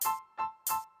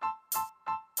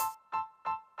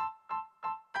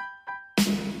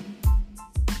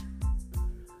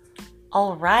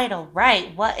All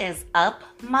right. What is up,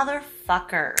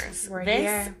 motherfuckers? We're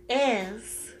this here.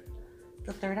 is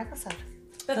the third episode.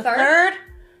 The third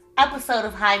episode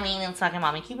of High Maintenance Fucking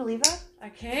Mommy. Can you believe that? I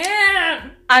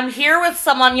can't. I'm here with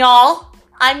someone, y'all.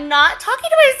 I'm not talking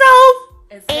to myself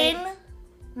in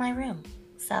my room.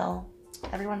 So,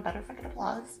 everyone better fucking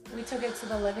applause. We took it to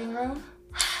the living room.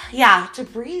 Yeah, to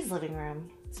Bree's living room.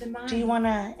 To mine. Do you want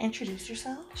to introduce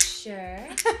yourself? Sure.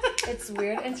 It's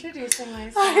weird introducing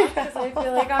myself because I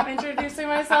feel like I'm introducing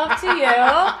myself to you.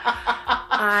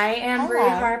 I am Bree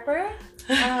Harper.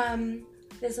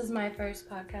 This is my first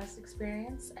podcast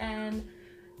experience, and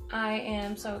I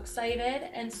am so excited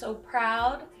and so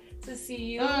proud to see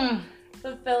you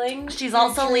fulfilling. She's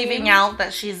also leaving out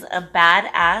that she's a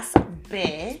badass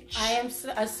bitch. I am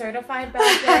a certified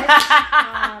bad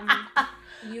bitch.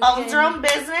 Owns her own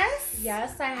business.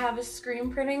 Yes, I have a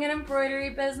screen printing and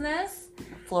embroidery business.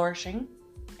 Flourishing.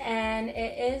 And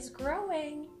it is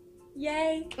growing.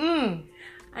 Yay. And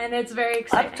it's very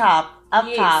exciting. Up top.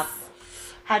 Yes.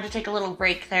 Had to take a little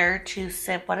break there to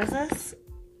sip. What is this?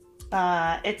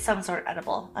 It's some sort of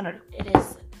edible. I don't know. It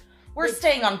is. We're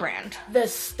staying on brand. The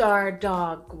Star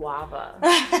Dog Guava.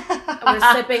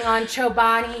 We're sipping on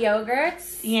Chobani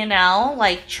yogurts. You know,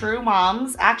 like true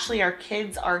moms. Actually, our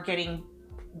kids are getting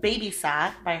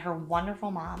babysat by her wonderful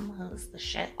mom, who's the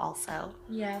shit also.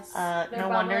 Yes. No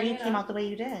wonder you came out the way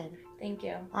you did. Thank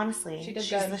you. Honestly, she's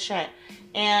the shit.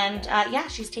 And yeah,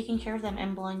 she's taking care of them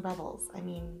and blowing bubbles. I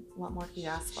mean, what more can you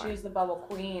ask for? She's the bubble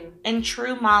queen. In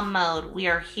true mom mode, we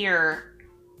are here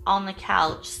on the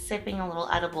couch, sipping a little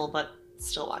edible, but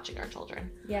still watching our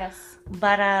children. Yes.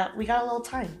 But we got a little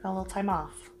time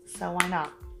off. So why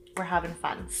not? We're having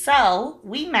fun. So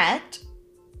we met.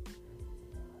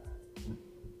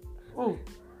 Ooh.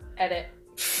 Edit.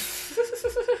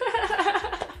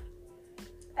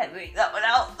 Editing that one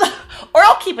out. Or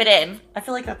I'll keep it in. I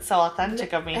feel like that's so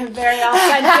authentic of me. Very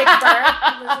authentic, Bert.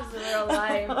 This is real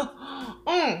life.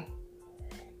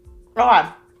 Go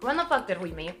on. When the fuck did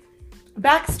we meet?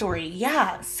 Backstory,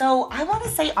 yeah. So I want to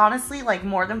say, honestly, like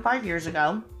more than 5 years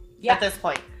ago at this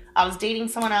point. I was dating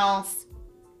someone else.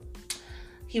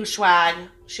 He was swag.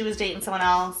 She was dating someone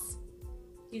else.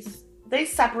 They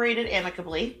separated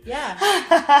amicably. Yeah.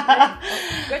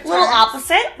 Good terms. Little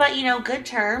opposite, but you know, good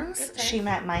terms. She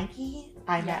met Mikey.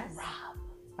 I met Rob.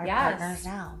 Our partners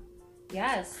now.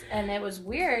 Yes. And it was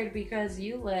weird because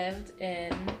you lived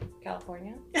in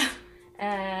California.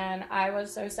 And I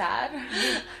was so sad.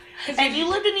 And you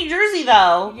lived in New Jersey,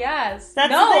 though. Yes.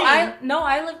 That's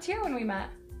I lived here when we met.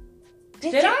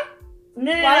 Did I?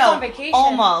 No. I was on vacation.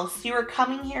 Almost. You were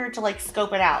coming here to like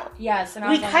scope it out. Yes, and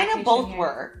I was we kind of both here.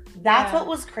 were. That's what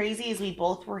was crazy is we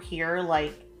both were here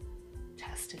like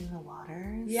testing the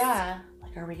waters. Yeah.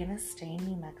 Like, are we gonna stay in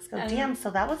New Mexico? Damn.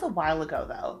 So that was a while ago,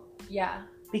 though. Yeah.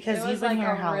 Because it you've was been here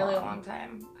a really long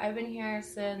time. I've been here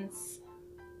since.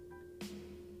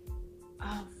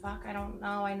 Oh fuck! I don't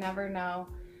know. I never know.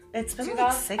 It's been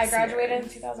like 6 years. I graduated in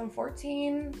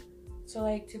 2014, so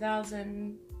like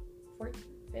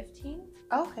 2015.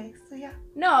 Okay, so yeah.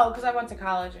 No, because I went to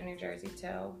college in New Jersey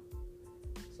too.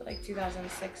 So like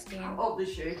 2016. How old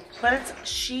is she? But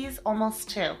she's almost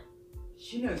 2.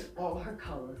 She knows all her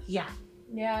colors. Yeah.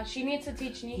 Yeah, she needs to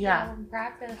teach Nico and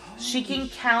practice. She can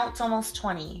count almost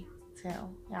 20 too.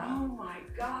 Yeah. Oh my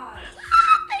god.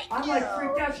 I'm like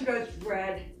freaked out. She goes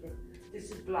red.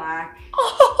 This is black.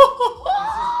 This is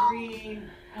green.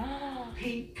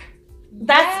 Pink.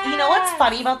 That's you know what's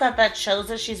funny about that? That shows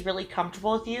that she's really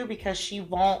comfortable with you because she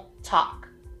won't talk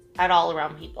at all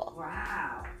around people.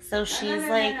 Wow. So she's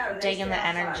digging the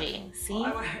energy. See?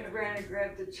 Well, I ran and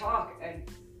grabbed the chalk and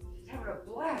she's having a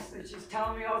blast and she's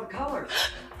telling me all the colors.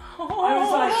 I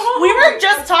was like, we were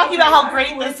just talking about how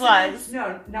great this was.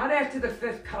 No, not after the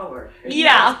 5th color.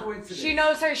 Yeah. She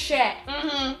knows her shit.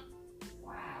 Mm-hmm.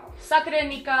 Wow. Suck it in,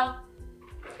 Nico.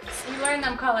 You learn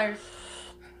them colors.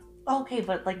 Okay,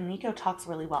 but like Nico talks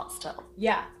really well still.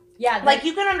 Yeah. Yeah. Like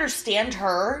you can understand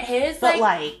her. His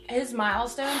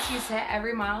milestones, he's hit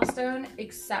every milestone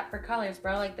except for colors,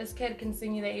 bro. Like this kid can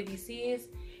sing you the ABCs.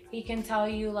 He can tell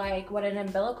you like what an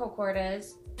umbilical cord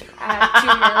is at 2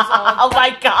 years old. Oh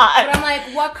my god. But I'm like,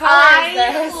 what color is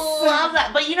this? I love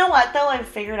that. But you know what though I've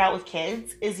figured out with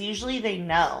kids is usually they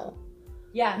know.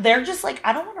 Yeah. They're just like,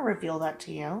 I don't want to reveal that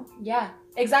to you. Yeah.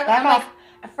 Exactly.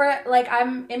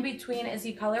 I'm in between, is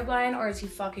he colorblind or is he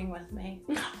fucking with me?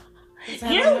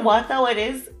 You know what though?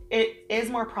 It is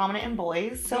more prominent in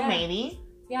boys, so maybe.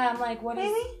 Yeah, I'm like, what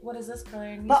is this color?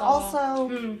 And but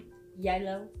also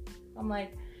yellow. I'm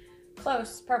like,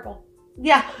 close, purple.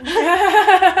 Yeah.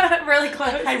 Really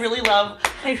close. I really love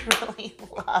this.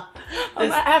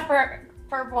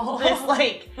 purple. This,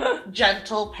 like,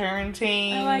 gentle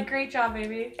parenting. I'm like, great job,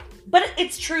 baby. But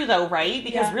it's true, though, right?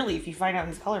 Because really, if you find out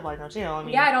he's colorblind, though, too, I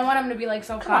mean... Yeah, I don't want him to be, like,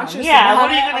 self-conscious. Yeah,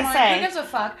 what are you going to say? Like, who gives a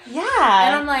fuck? Yeah.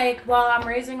 And I'm like, well, I'm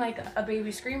raising, like, a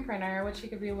baby screen printer, which he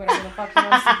could be whatever the fuck he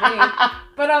wants to be.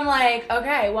 But I'm like,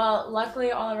 okay, well,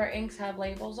 luckily all of our inks have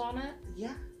labels on it.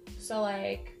 Yeah. So,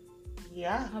 like...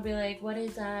 Yeah. I'll be like, what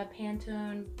is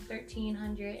Pantone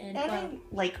 1300 and 12?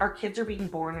 Like, our kids are being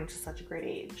born into such a great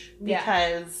age.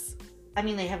 Because, I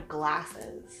mean, they have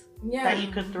glasses that you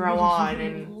could throw on.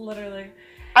 And literally.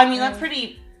 I mean, that's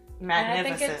pretty magnificent.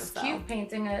 And I think it's cute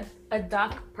painting a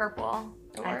duck purple.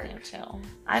 I think too.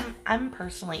 I'm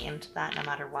personally into that no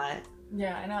matter what.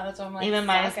 Yeah, I know. That's what I'm like. Even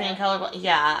minus being colorblind.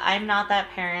 Yeah, I'm not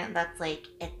that parent that's like,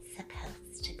 it's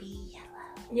supposed to be yellow.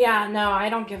 Yeah, no, I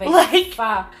don't give a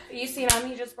fuck. You seen him?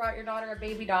 He just brought your daughter a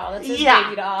baby doll. That's his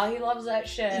baby doll. He loves that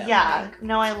shit. Yeah, like,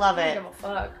 no, I love it. I don't give a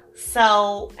fuck.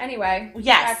 So anyway,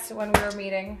 yes, back to when we were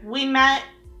meeting. We met.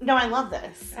 No, I love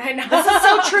this. I know. This is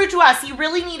so true to us. You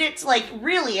really need it to, like,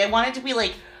 really, I want it to be,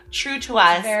 like, true to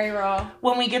us. Very raw.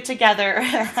 When we get together.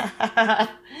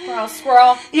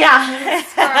 Squirrel. Yeah.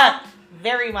 Squirrel.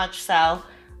 Very much so.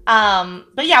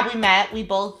 But yeah, we met. We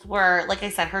both were, like I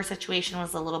said, her situation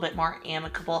was a little bit more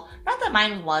amicable. Not that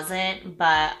mine wasn't,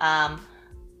 but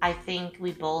I think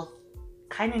we both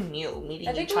kind of knew meeting each other.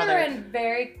 I think we were in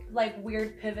very, like,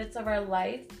 weird pivots of our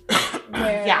life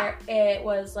where it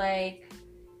was, like,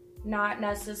 not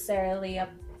necessarily a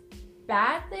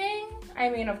bad thing. I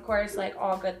mean, of course, like,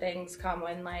 all good things come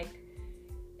when, like,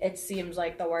 it seems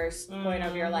like the worst point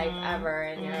of your life ever,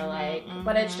 and you're like,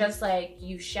 but it's just, like,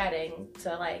 you shedding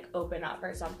to, like, open up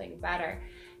for something better.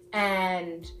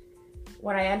 And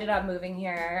when I ended up moving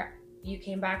here, you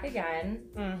came back again,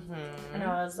 and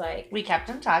I was like... We kept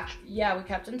in touch. Yeah, we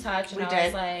kept in touch, and I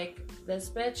was like,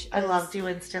 this bitch I loved you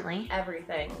instantly.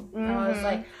 Everything. And I was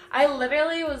like, I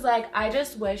literally was like, I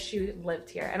just wish you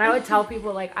lived here. And I would tell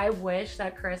people, like, I wish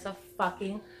that Carissa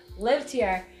fucking lived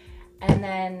here. And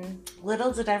then...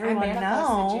 Little did everyone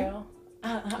know.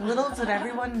 Little did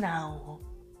everyone know.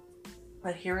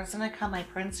 But here is gonna come my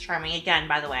Prince Charming again,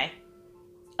 by the way.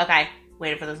 Okay,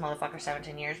 waited for this motherfucker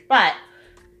 17 years. But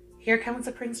here comes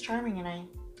the Prince Charming, and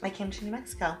I came to New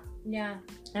Mexico. Yeah.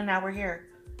 And now we're here.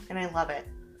 And I love it.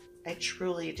 I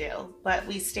truly do. But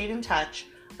we stayed in touch.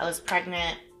 I was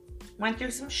pregnant. Went through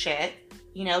some shit.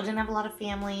 You know, didn't have a lot of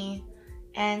family.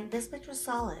 And this bitch was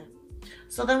solid.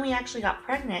 So then we actually got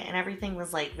pregnant, and everything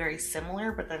was, like, very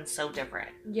similar, but then so different.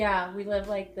 Yeah, we live,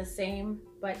 like, the same,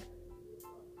 but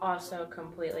also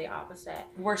completely opposite.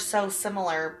 We're so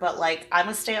similar, but, like, I'm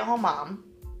a stay-at-home mom.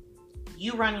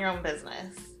 You run your own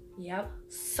business. Yep.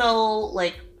 So,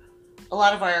 like, a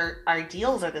lot of our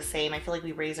ideals are the same. I feel like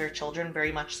we raise our children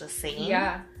very much the same.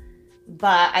 Yeah.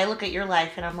 But I look at your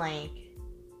life, and I'm like,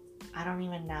 I don't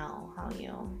even know how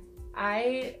you...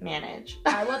 manage.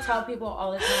 I will tell people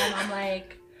all the time, I'm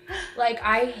like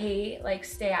I hate, like,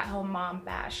 stay-at-home mom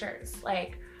bashers.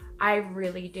 Like, I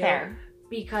really do. Fair.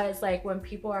 Because, like, when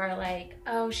people are like,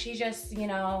 oh, she just, you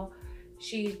know,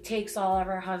 she takes all of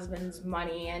her husband's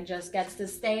money and just gets to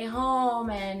stay home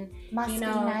and,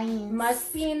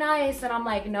 must be nice. And I'm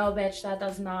like, no, bitch, that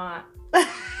does not.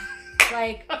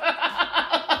 Like,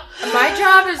 my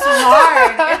job is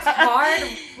hard. It's hard,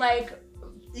 like,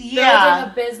 building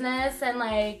a business and,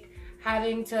 like,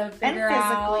 having to figure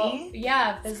out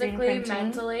physically,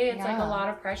 mentally, it's like a lot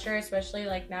of pressure, especially,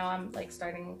 like, now I'm, like,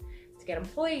 starting to get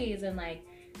employees, and, like,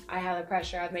 I have the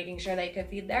pressure of making sure they could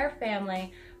feed their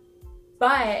family.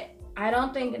 But I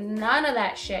don't think none of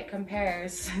that shit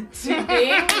compares to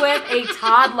being with a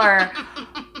toddler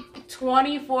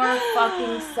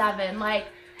 24-7. Like,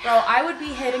 bro, I would be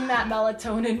hitting that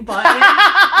melatonin button,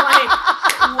 like,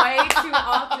 way too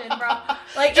often, bro.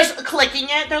 Like, just clicking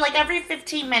it. They're like every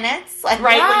 15 minutes, like,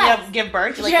 right when you give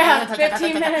birth. You're like,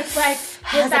 15 minutes, like,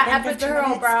 hit that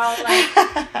epidural, bro. Like,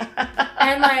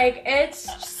 and, like,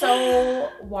 it's so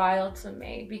wild to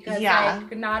me because,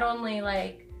 like, not only,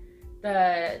 like,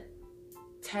 the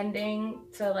tending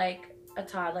to, like, a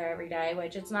toddler every day,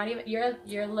 which it's not even,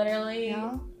 you're literally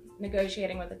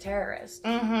negotiating with a terrorist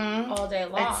all day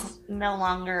long. It's no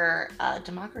longer a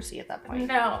democracy at that point.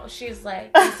 No, she's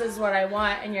like, this is what I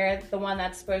want, and you're the one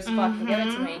that's supposed to fucking give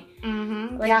it to me.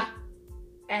 Like,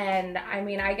 and I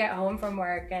mean, I get home from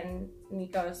work, and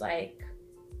Nico's like,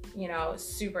 you know,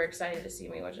 super excited to see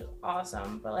me, which is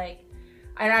awesome. But, like,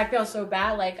 and I feel so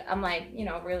bad. Like, I'm, like, you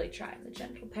know, really trying the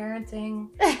gentle parenting,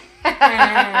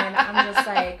 and I'm just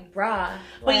like, bruh.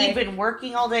 But you've been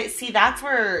working all day. See, that's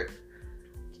where.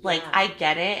 Like, I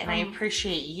get it, and I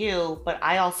appreciate you, but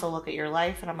I also look at your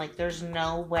life, and I'm like, there's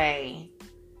no way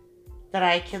that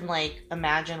I can, like,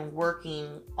 imagine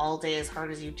working all day as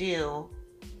hard as you do.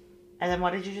 And then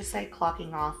what did you just say?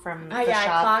 Clocking off from the shop?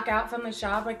 I clock out from the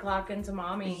shop. I clock into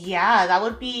mommy. Yeah, that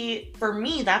would be, for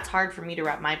me, that's hard for me to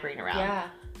wrap my brain around. Yeah.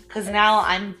 Because now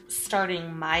I'm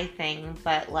starting my thing,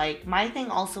 but, like, my thing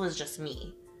also is just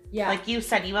me. Yeah. Like you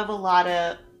said, you have a lot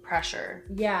of pressure.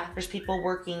 Yeah. There's people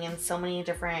working in so many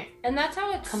different And that's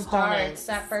how it components.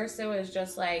 starts. At first it was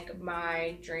just like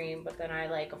my dream, but then I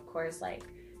like, of course, like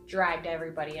dragged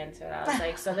everybody into it. I was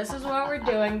like, so this is what we're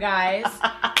doing, guys.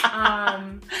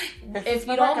 If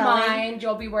you don't mind,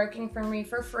 you'll be working for me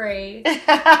for free for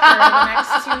the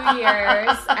next 2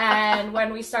 years. And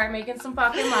when we start making some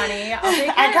fucking money, I'll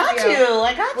take care of you.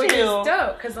 I got Which you. is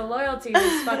dope, because the loyalty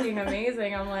is fucking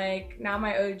amazing. I'm like, now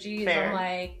my OGs, Fair. I'm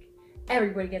like,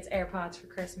 everybody gets AirPods for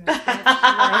Christmas.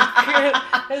 Bitch.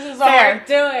 Like, this is what we're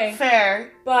doing.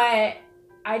 Fair. But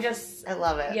I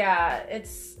love it. Yeah,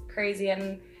 it's crazy.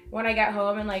 And when I get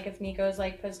home and like if Nico's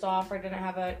like pissed off or didn't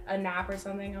have a nap or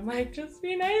something, I'm like, just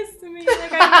be nice to me.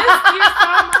 Like, I miss you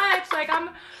so much. Like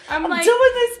I'm like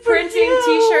doing this for printing you.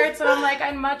 t-shirts, and I'm like,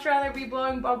 I'd much rather be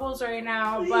blowing bubbles right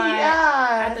now. But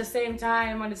yeah. at the same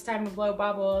time, when it's time to blow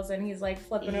bubbles and he's like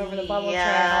flipping over the bubble tray,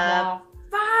 Yeah. I'm all,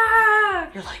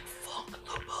 fuck! You're like, fuck the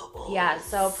bubbles. Yeah,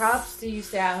 so props to you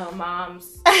stay-at-home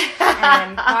moms.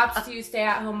 And props to you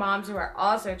stay-at-home moms who are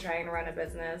also trying to run a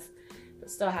business, but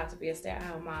still have to be a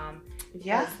stay-at-home mom.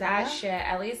 Yeah. Because that shit,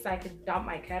 at least I could dump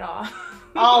my kid off.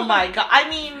 Oh my god. I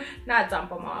mean, not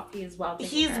dump him off. He's well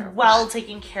taken care of. well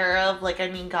taken care of. Like, I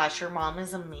mean, gosh, your mom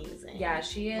is amazing. Yeah,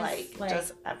 she is. Like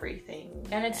does everything.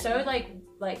 And it's so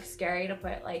like scary to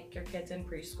put like your kids in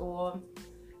preschool.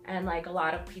 And like a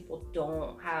lot of people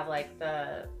don't have like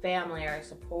the family or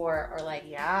support or like,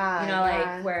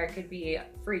 like where it could be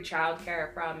free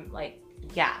childcare from like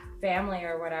family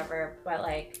or whatever. But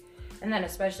like, and then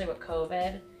especially with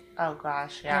COVID. Oh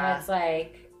gosh, yeah. And it's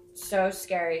like so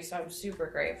scary. So I'm super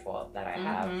grateful that I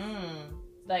have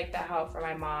like the help from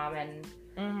my mom and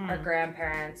our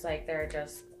grandparents. Like they're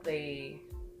just the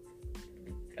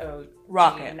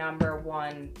rocket number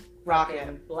one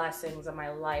rocket blessings of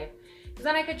my life. Because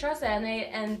then I could trust it,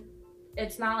 and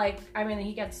it's not like, I mean,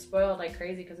 he gets spoiled like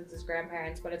crazy because it's his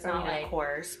grandparents, but it's not like, of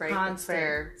course, right?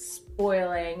 Constant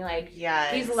spoiling. Like,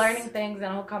 he's learning things,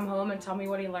 and he'll come home and tell me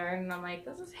what he learned, and I'm like,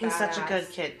 this is he's badass. such a good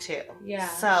kid too. Yeah.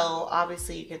 So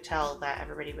obviously, you could tell that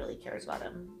everybody really cares about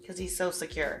him because he's so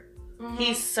secure.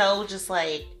 He's so just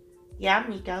like, yeah,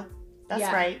 Nico, that's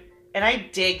right. And I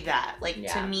dig that. Like,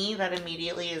 to me, that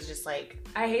immediately is just like...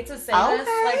 I hate to say this,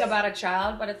 like, about a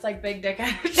child, but it's like big dick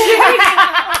energy.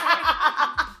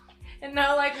 And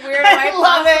no, like, weird way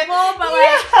possible, but,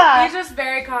 like, he's just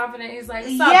very confident. He's like,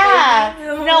 sup,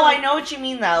 baby? No, I know what you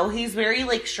mean, though. He's very,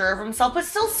 like, sure of himself, but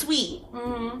still sweet.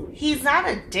 He's not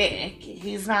a dick.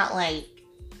 He's not, like...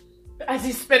 As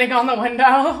he's spitting on the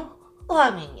window. Well,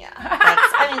 I mean, yeah.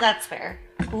 That's fair.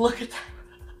 Look at that.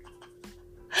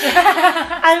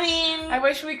 I mean, I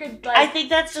wish we could. Like, I think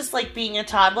that's just like being a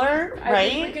toddler, right? I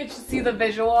think we could just see the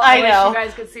visual. I know. Wish you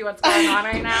guys could see what's going on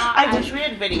right now. I wish we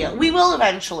had video. We will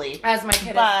eventually. As my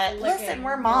kid but is listen,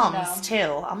 we're moms too.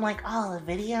 I'm like, oh, the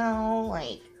video,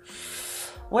 like,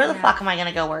 where the fuck am I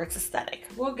gonna go where it's aesthetic?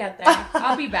 We'll get there.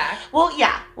 I'll be back. Well,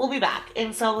 yeah, we'll be back.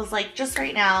 And so I was like, just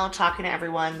right now, talking to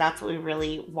everyone. That's what we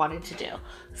really wanted to do.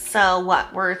 So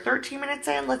what? We're 13 minutes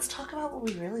in. Let's talk about what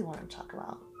we really want to talk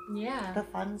about. Yeah. The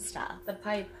fun stuff. The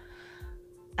pipe.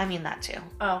 I mean, that too.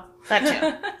 Oh. That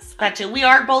too. That too. We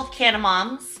are both Canna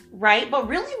moms, right? But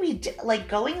really, we did, like,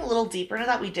 going a little deeper into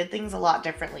that, we did things a lot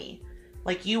differently.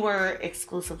 Like, you were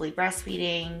exclusively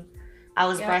breastfeeding. I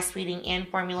was breastfeeding and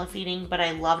formula feeding, but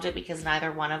I loved it because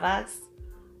neither one of us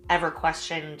ever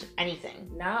questioned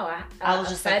anything. No. I was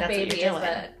just like, that's baby what you're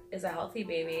doing. is a healthy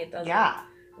baby. It doesn't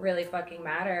really fucking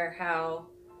matter how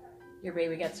your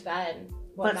baby gets fed.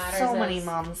 What but matters so is many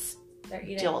moms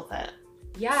deal with it.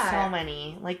 Yeah. So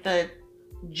many. Like, the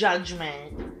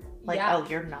judgment. Like, oh,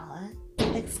 you're not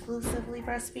exclusively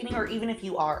breastfeeding? Or even if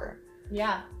you are.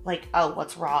 Yeah. Like, oh,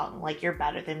 what's wrong? Like, you're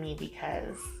better than me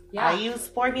because I use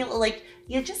formula. Like,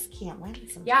 you just can't win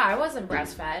sometimes. Yeah, I wasn't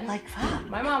breastfed. Like, fuck.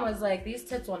 My mom was like, these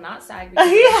tits will not sag because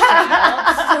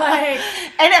like,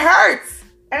 and it hurts.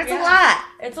 And it's a lot.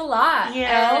 It's a lot. You know?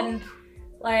 And,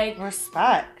 like...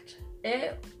 Respect.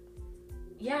 It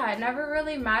never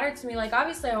really mattered to me. Like,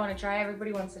 obviously I want to try.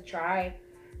 Everybody wants to try.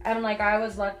 And, like, I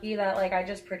was lucky that, like, I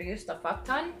just produced a fuck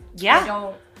ton. Yeah. I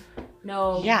don't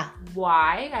know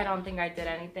why. I don't think I did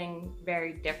anything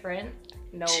very different.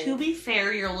 No. To be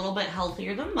fair, you're a little bit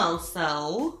healthier than most,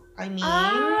 though. I mean...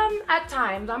 at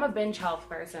times. I'm a binge health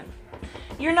person.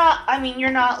 You're not,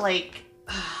 like...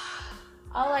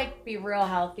 I'll, like, be real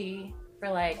healthy for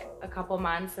like a couple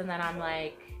months, and then I'm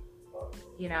like,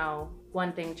 you know,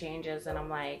 one thing changes and I'm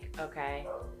like, okay.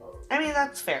 I mean,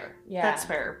 that's fair. Yeah. That's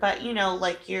fair. But, you know,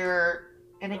 like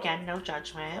and again, no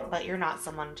judgment, but you're not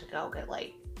someone to go get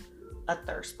like a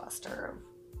thirst buster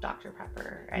of Dr.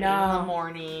 Pepper in the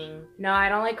morning. No, I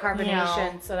don't like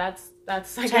carbonation, so that's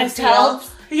I guess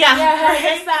helps. Yeah, I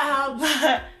guess that helps.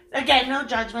 But, again, no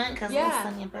judgment, because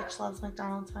listen, your bitch loves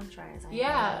McDonald's French fries.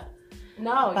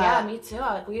 Me too.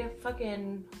 We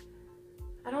fucking,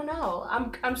 I don't know.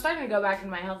 I'm starting to go back in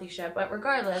my healthy shit, but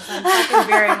regardless, I'm fucking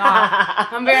veering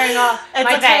off.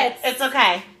 It's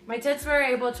okay. My tits were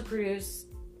able to produce,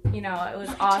 you know, it was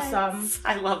awesome. Tits.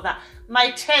 I love that.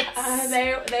 My tits.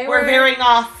 They were veering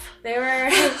off. They were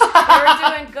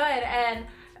doing good,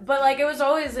 but like it was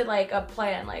always like a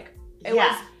plan. Like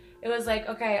it was like,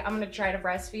 okay, I'm gonna try to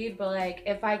breastfeed, but like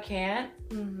if I can't,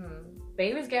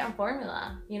 baby's getting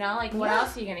formula. You know, like what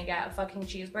else are you gonna get? A fucking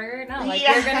cheeseburger? No, like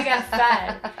you're gonna get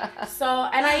fed. So,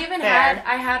 and I even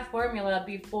had formula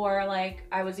before like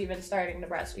I was even starting to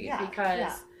breastfeed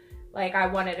because like I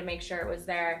wanted to make sure it was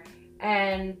there.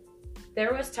 And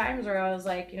there was times where I was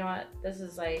like, you know what, this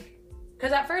is like,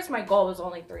 because at first my goal was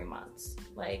only 3 months.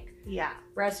 Like,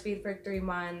 breastfeed for 3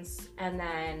 months. And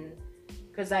then,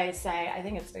 because I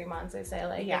think it's 3 months, I say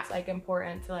like, it's like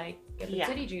important to like get the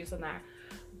titty juice in there.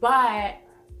 But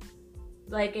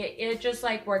like, it just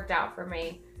like worked out for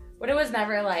me. But it was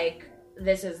never like,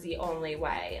 this is the only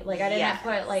way. Like, I didn't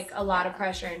put like a lot of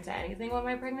pressure into anything with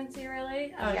my pregnancy,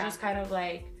 really. I was just kind of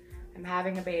like, I'm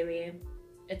having a baby.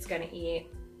 It's gonna eat.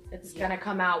 It's gonna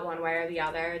come out one way or the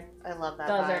other. I love that.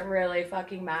 Doesn't really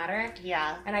fucking matter.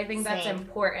 Yeah. And I think that's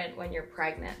important when you're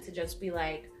pregnant, to just be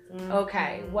like,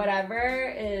 okay,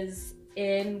 whatever is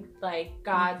in like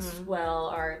God's will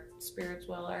or Spirit's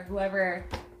will or whoever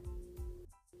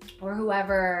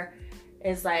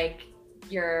is like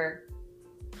your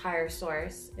higher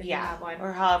source, if you have one.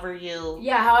 Or however you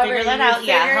figure that out.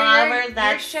 However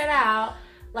your shit out.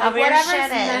 Like whatever's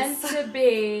meant to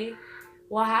be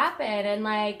will happen. And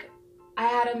like I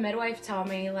had a midwife tell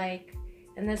me, like,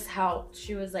 and this helped,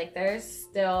 she was like, there's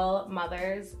still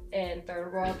mothers in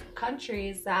third world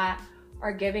countries that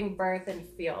are giving birth in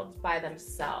fields by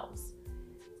themselves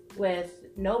with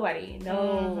nobody,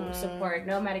 no support,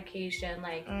 no medication.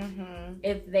 Like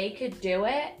if they could do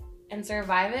it and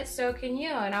survive it, so can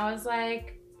you. And I was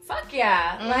like, fuck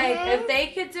yeah. Like, if they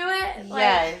could do it, like,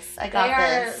 yes, I got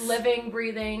this. They are living,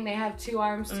 breathing. They have 2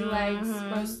 arms, 2 legs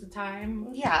most of the time.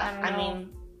 Yeah, I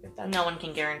mean, no one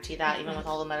can guarantee that, even with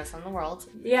all the medicine in the world.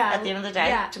 Yeah. At the end of the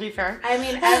day, to be fair. I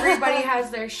mean, everybody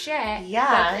has their shit.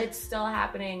 Yeah. But it's still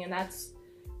happening, and that's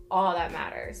all that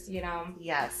matters, you know?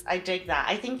 Yes, I dig that.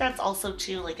 I think that's also,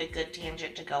 too, like, a good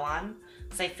tangent to go on,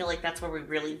 because I feel like that's where we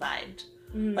really vibed.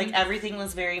 Like, everything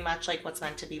was very much like what's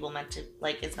meant to be is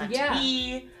meant to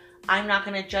be. I'm not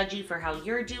going to judge you for how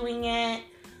you're doing it.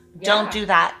 Don't do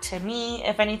that to me.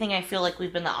 If anything, I feel like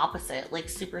we've been the opposite. Like,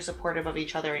 super supportive of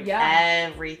each other in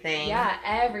everything. Yeah,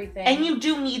 everything. And you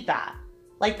do need that.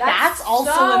 Like, that's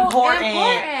also so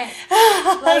important.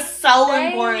 Like, so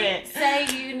important.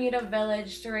 Say you need a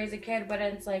village to raise a kid, but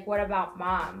it's like, what about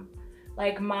mom?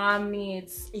 Like, mom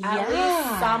needs at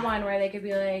least someone where they could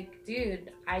be like,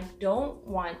 dude, I don't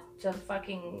want to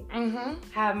fucking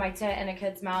have my tit in a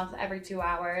kid's mouth every 2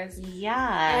 hours.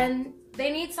 Yeah. And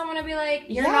they need someone to be like,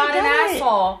 you're not an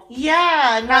asshole.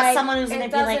 Yeah, not like, someone who's going to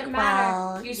be like, matter.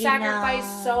 Well, you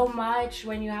sacrifice so much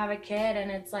when you have a kid,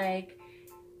 and it's like,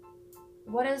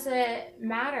 what does it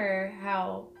matter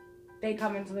how they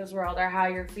come into this world or how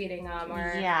you're feeding them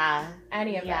or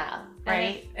any of that?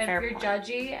 Right. If you're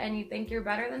judgy and you think you're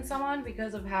better than someone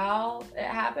because of how it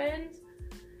happened,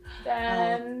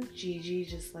 then... Gigi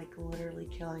just like literally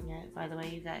killing it. By the way,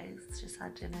 you guys just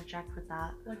had to interject with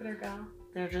that. Look at her go.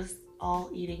 They're just all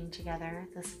eating together.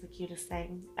 This is the cutest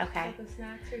thing. Okay. The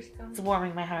snacks are still... It's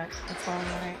warming my heart. It's warming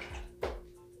my heart.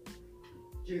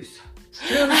 Juice.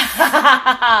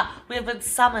 We have been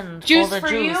summoned. Juice for the for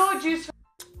juice. You, juice for...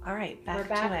 All right, We're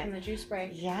back from the juice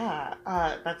break. Yeah,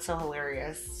 that's so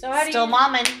hilarious. So how still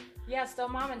momming. Yeah, still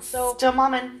momming. So still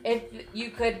momming. If you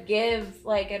could give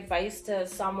like advice to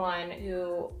someone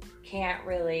who can't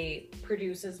really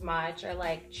produce as much or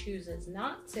like chooses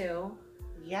not to,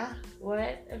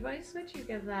 what advice would you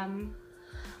give them?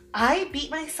 I beat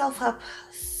myself up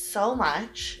so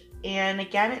much. And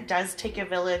again, it does take a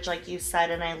village, like you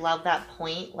said, and I love that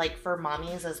point, like for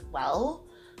mommies as well.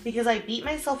 Because I beat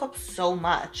myself up so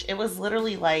much. It was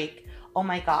literally like, oh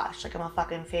my gosh, like I'm a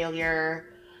fucking failure.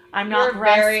 I'm not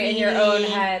very in your own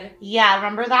head. Yeah,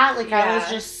 remember that? Like I was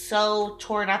just so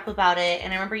torn up about it.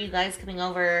 And I remember you guys coming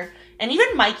over, and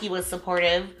even Mikey was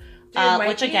supportive. Dude,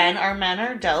 which again, our men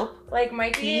are dope. Like,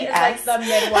 Mikey P.S. is like the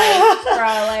midwife,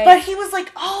 bro. Like, but he was like,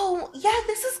 "Oh, yeah,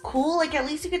 this is cool. Like, at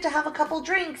least you get to have a couple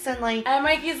drinks and like." And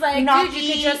Mikey's like, "Dude,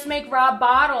 you could just make Rob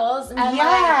bottles." And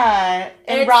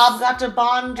and Rob got to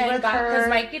bond with her because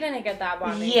Mikey didn't get that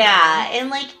bonding. Yeah, and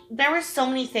like there were so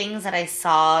many things that I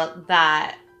saw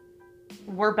that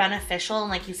were beneficial,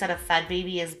 and like you said, a fed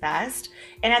baby is best.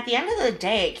 And at the end of the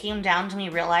day, it came down to me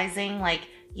realizing, like,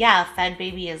 yeah, a fed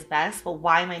baby is best, but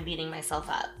why am I beating myself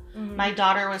up? Mm-hmm. My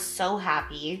daughter was so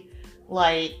happy.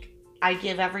 Like, I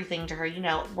give everything to her. You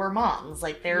know, we're moms.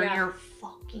 Like, they're your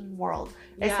fucking world.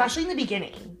 Yeah. Especially in the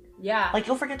beginning. Yeah. Like,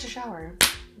 you'll forget to shower.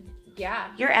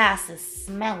 Yeah. Your ass is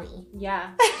smelly.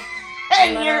 Yeah.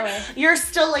 And you're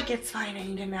still like, it's fine, I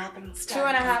need a nap and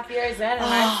stuff. 2.5 years in, and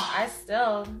I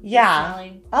still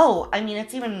smelly. Oh, I mean,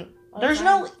 it's even... There's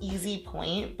no easy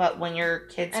point, but when your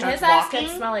kid starts walking... And his ass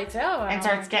gets smelly, too. And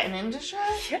starts getting into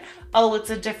shit. Oh, it's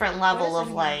a different level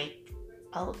of like...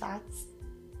 Oh, that's...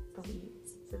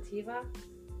 Sativa?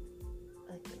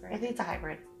 I think it's a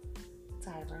hybrid. It's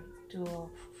a hybrid. Do a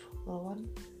little one.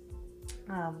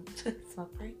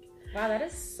 Smoke break. Wow, that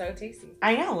is so tasty.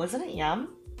 I know, isn't it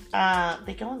yum?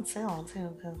 They go on sale too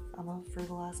because I'm a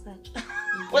frugal ass bitch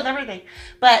with everything.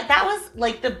 But that was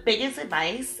like the biggest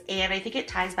advice, and I think it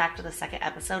ties back to the second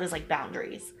episode is like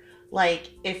boundaries.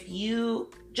 Like if you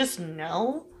just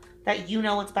know that you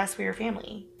know what's best for your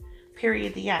family,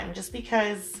 period, the end. Just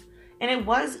because, and it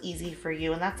was easy for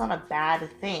you, and that's not a bad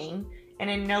thing. And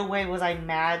in no way was I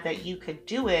mad that you could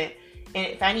do it. And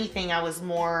if anything, I was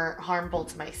more harmful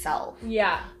to myself.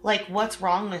 Yeah. Like, what's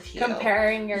wrong with you?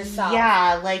 Comparing yourself.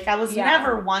 Yeah, like, I was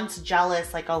never once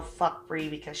jealous, like, oh, fuck Brie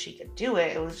because she could do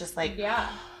it. It was just like, oh,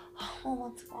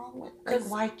 what's wrong with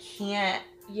like, why can't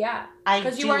I do it?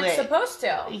 Because you weren't supposed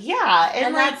to. Yeah.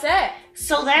 And like, that's it.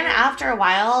 So then after a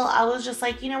while, I was just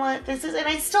like, you know what, this is, and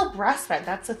I still breastfed.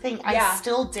 That's the thing. I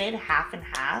still did half and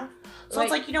half. So it's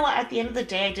like, you know what? At the end of the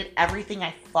day, I did everything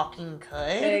I fucking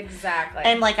could. Exactly.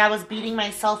 And, like, I was beating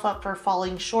myself up for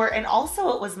falling short. And also,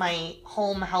 it was my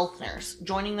home health nurse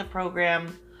joining the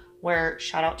program where,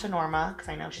 shout out to Norma, because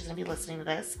I know she's going to be listening to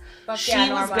this. She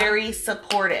was very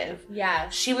supportive.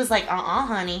 Yes. She was like,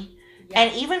 honey. Yes.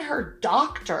 And even her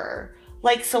doctor.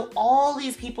 Like, so all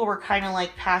these people were kind of,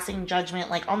 like, passing judgment,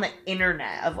 like, on the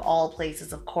internet of all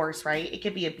places, of course, right? It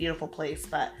could be a beautiful place,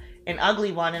 but... an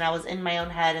ugly one, and I was in my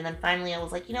own head, and then finally I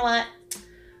was like, you know what?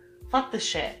 Fuck this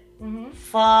shit. Mm-hmm.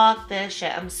 Fuck this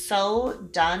shit. I'm so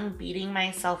done beating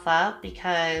myself up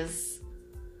because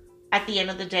at the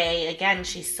end of the day, again,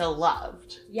 she's so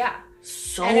loved. Yeah.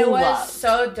 So and it was loved.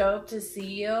 So dope to see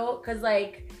you because,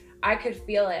 like, I could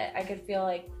feel it. I could feel,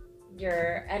 like,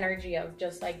 your energy of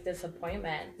just, like,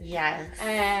 disappointment. Yes.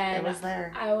 And it was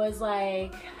there. I was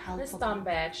like, this dumb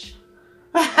bitch.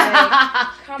 Like,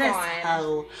 come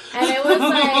on. And it was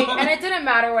like, and it didn't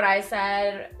matter what I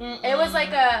said. Mm-mm. It was like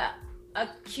a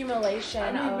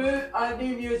accumulation I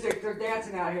need music. They're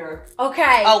dancing out here.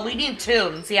 Okay. Oh, we need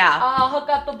tunes. Yeah. I'll hook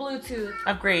up the Bluetooth.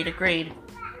 Agreed.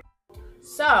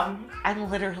 So I'm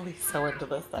literally so into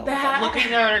this though. I'm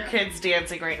looking at our kids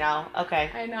dancing right now. Okay.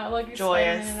 I know. Look,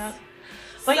 joyous. It up.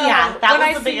 But so, yeah, that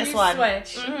was the biggest one.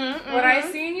 When I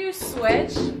seen you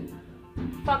switch.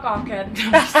 Fuck off, kid. I'm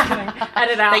just kidding.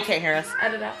 Edit out. They can't hear us.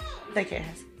 Edit out. They can't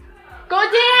hear us. Go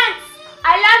dance!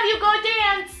 I love you. Go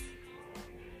dance!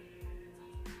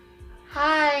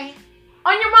 Hi.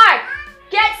 On your mark.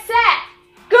 Get set.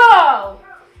 Go!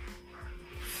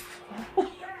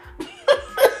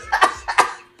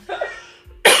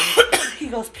 He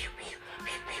goes, pew, pew,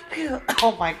 pew, pew, pew.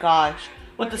 Oh my gosh.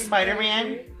 With the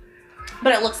Spider-Man.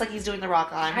 But it looks like he's doing the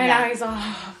rock on. I know, he's all...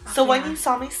 So when you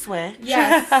saw me switch...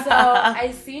 Yes, so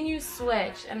I seen you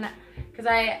switch. And because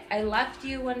I left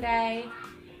you one day,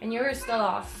 and you were still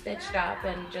all stitched up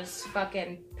and just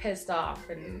fucking pissed off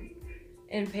and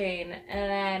in pain.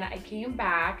 And then I came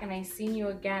back, and I seen you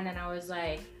again, and I was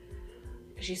like,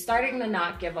 she's starting to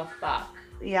not give a fuck.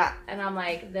 Yeah. And I'm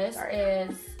like, this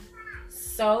is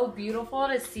so beautiful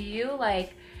to see you,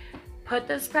 like, put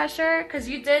this pressure. Because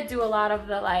you did do a lot of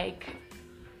the, like...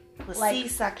 The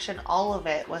C-section, all of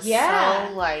it was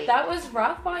so, like... that was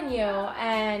rough on you,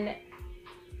 and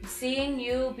seeing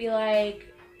you be,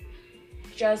 like,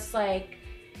 just, like,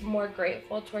 more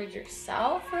grateful towards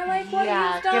yourself for, like, what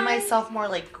you've done. Give myself more,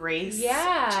 like, grace,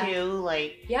 too,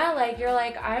 like... Yeah, like, you're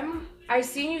like, I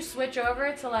seen you switch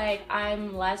over to, like,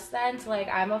 I'm less than to, like,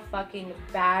 I'm a fucking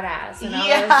badass. And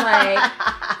I was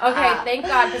like, okay, thank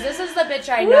God, because this is the bitch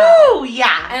I know. Woo!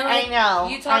 Yeah, and, like, I know.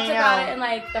 You talked about it in,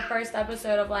 like, the first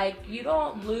episode of, like, you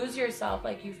don't lose yourself.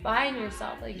 Like, you find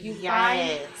yourself. Like, you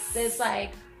find this,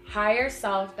 like, higher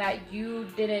self that you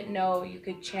didn't know you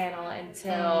could channel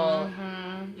until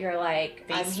you're like,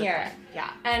 I'm here.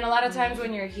 Yeah. And a lot of times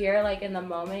when you're here, like in the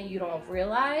moment, you don't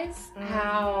realize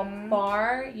how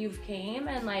far you've came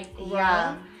and like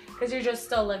grown because you're just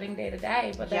still living day to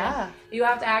day. But then you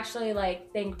have to actually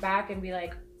like think back and be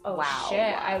like, oh shit,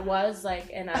 I was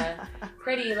like in a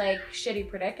pretty like shitty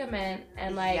predicament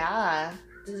and like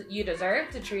you deserve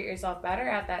to treat yourself better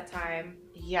at that time.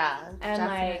 Yeah, and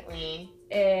definitely. Like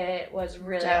it was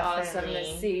really awesome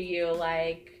to see you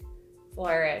like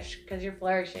flourish because you're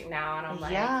flourishing now, and I'm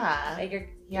like your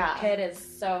kid is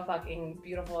so fucking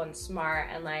beautiful and smart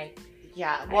and like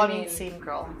well, I mean same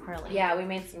girl, really. Yeah, we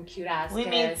made some cute ass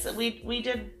kids.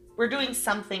 We're doing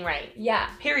something right. Yeah.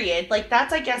 Period. Like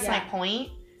that's I guess my point.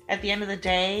 At the end of the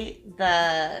day,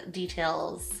 the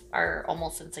details are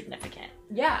almost insignificant.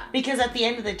 Yeah. Because at the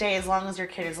end of the day, as long as your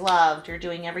kid is loved, you're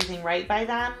doing everything right by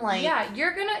them. Like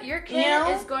your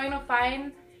kid is going to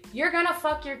find, you're gonna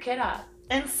fuck your kid up.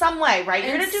 In some way, right?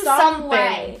 You're gonna do something.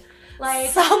 Way.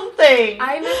 Like something.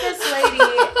 I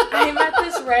met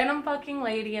this random fucking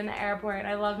lady in the airport.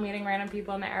 I love meeting random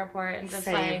people in the airport and just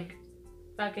like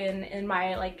fucking in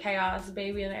my like chaos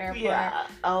baby in the airport. Yeah.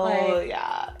 Oh like,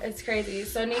 yeah. It's crazy.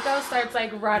 So Nico starts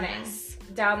like running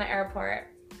down the airport.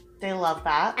 They love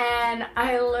that. And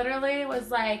I literally was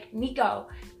like, Nico,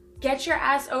 get your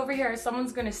ass over here or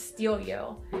someone's gonna steal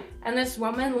you. And this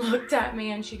woman looked at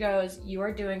me and she goes, you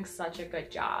are doing such a good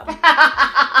job. And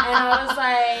I was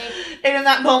like, and in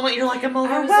that moment you're like, I'm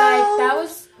overwhelmed. I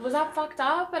was like, was that fucked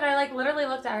up? And I like literally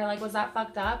looked at her like, was that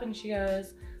fucked up? And she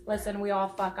goes, listen, we all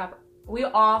fuck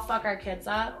our kids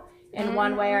up in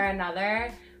one way or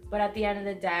another, but at the end of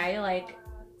the day, like,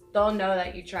 they'll know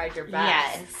that you tried your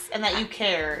best. Yes, and that you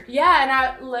cared. Yeah, and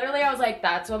I was like,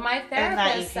 that's what my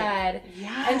therapist said.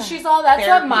 Yeah. And she's all, that's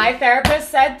what my therapist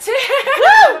said too.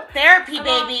 Woo! Therapy,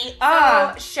 baby.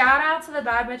 So, shout out to the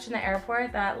bad bitch in the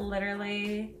airport. That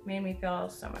literally made me feel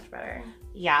so much better.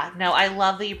 Yeah, no, I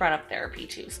love that you brought up therapy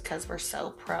too, because we're so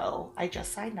pro. I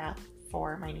just signed up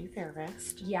for my new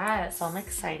therapist. Yes. So I'm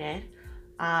excited.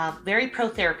 Very pro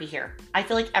therapy here. I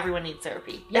feel like everyone needs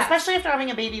therapy, especially after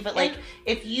having a baby. But like,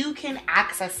 if you can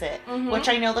access it, which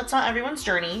I know that's not everyone's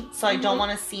journey, so I don't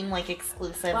want to seem like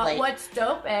exclusive. Well, like, what's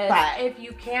dope is if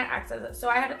you can't access it. So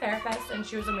I had a therapist and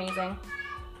she was amazing.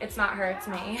 It's not her, it's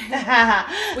me.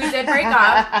 We did break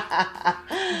up,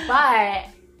 but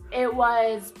it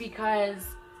was because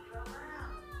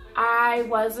I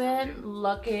wasn't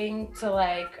looking to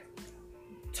like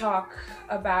talk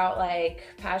about like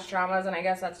past traumas, and I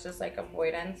guess that's just like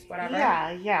avoidance, whatever.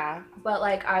 Yeah. But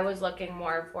like I was looking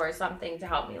more for something to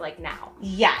help me like now.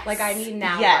 Yes. Like I need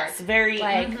now. Yes, work. very.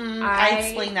 Like I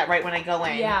explain that right when I go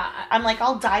in. Yeah. I'm like,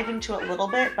 I'll dive into it a little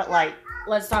bit, but like,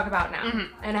 let's talk about now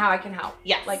and how I can help.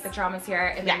 Yes. Like the trauma's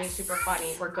here. It made me super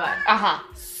funny. We're good.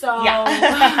 So, so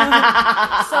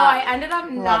I ended up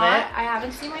I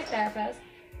haven't seen my therapist.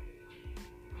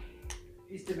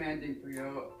 He's demanding for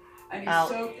you. And he's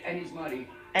soaked and he's muddy.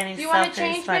 And he's Do you want to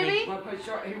change, baby? He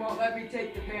won't let me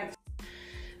take the pants.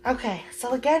 Okay,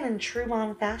 so again, in true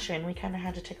mom fashion, we kind of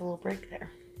had to take a little break there.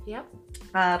 Yep.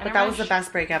 But that was the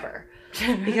best break ever.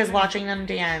 Because watching them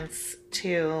dance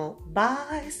to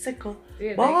Bicycle,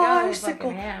 Dude,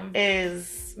 Bicycle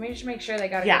is... We should make sure they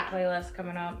got a good playlist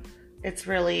coming up. It's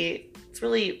really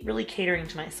catering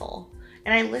to my soul.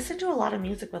 And I listened to a lot of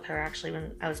music with her, actually,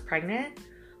 when I was pregnant.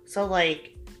 So,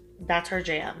 like... That's her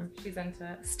jam. She's into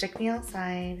it. Stick Me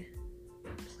Outside.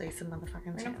 Play some motherfucking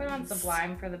We're gonna put on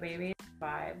Sublime for the baby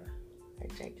vibe. I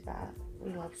dig that.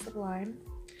 We love Sublime.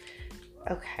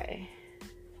 Okay.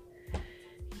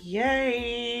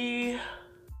 Yay!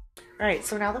 Alright,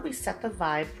 so now that we set the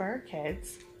vibe for our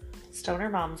kids, stoner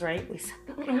moms, right? We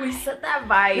set that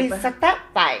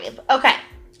vibe. Okay.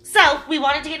 So, we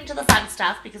wanted to get into the fun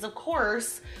stuff because, of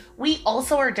course, we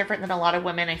also are different than a lot of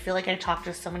women. I feel like I talked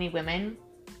to so many women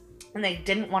and they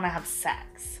didn't want to have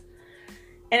sex.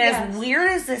 And as weird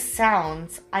as this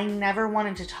sounds, I never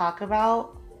wanted to talk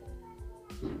about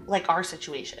like our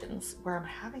situations where I'm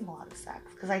having a lot of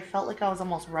sex because I felt like I was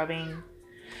almost rubbing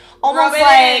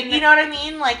like, you know what I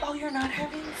mean? Like, oh, you're not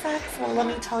having sex? Well, let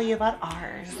me tell you about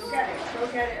ours. Go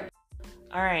get it.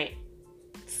 All right.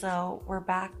 So we're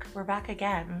back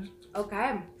again.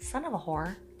 Okay. Son of a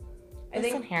whore.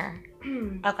 Listen here.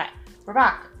 Okay. We're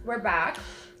back.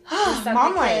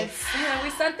 Mom life. We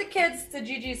sent the kids to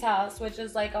Gigi's house, which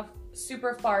is like a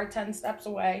super far 10 steps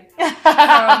away from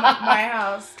my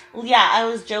house. Yeah, I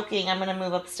was joking. I'm going to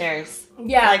move upstairs.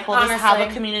 Yeah, like we'll just have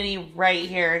a community right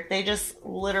here. They just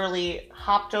literally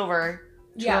hopped over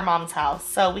to her mom's house,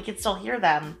 so we could still hear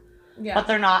them. but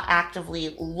they're not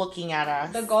actively looking at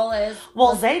us. The goal is...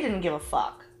 Well, Zay didn't give a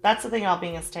fuck. That's the thing about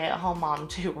being a stay-at-home mom,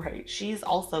 too, right? She's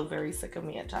also very sick of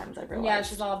me at times, I realize. Yeah,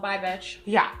 she's all, bye, bitch.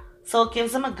 Yeah. So it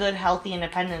gives them a good, healthy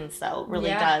independence, though. It really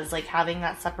does. Like, having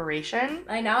that separation.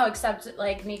 I know, except,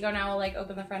 like, Nico now will, like,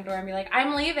 open the front door and be like,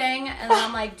 I'm leaving. And then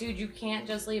I'm like, dude, you can't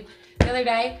just leave. The other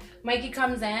day, Mikey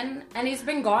comes in, and he's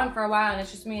been gone for a while, and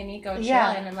it's just me and Nico chilling.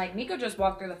 Yeah. And, like, Nico just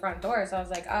walked through the front door, so I was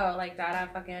like, oh, like, Dada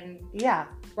fucking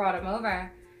brought him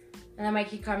over. And then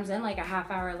Mikey comes in, like, a half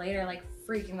hour later, like,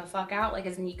 freaking the fuck out. Like,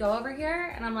 is Nico over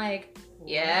here? And I'm like,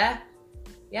 yeah.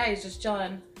 Yeah, he's just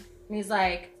chilling. And he's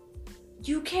like,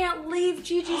 you can't leave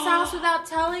Gigi's house without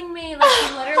telling me. Like,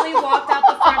 he literally walked out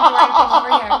the front door and came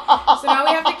over here. So now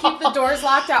we have to keep the doors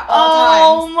locked at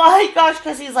all times. Oh my gosh,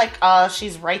 because he's like,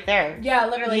 she's right there. Yeah,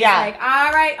 literally. Yeah. He's like,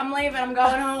 all right, I'm leaving. I'm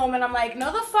going home. And I'm like,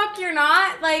 no, the fuck you're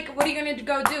not. Like, what are you going to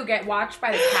go do? Get watched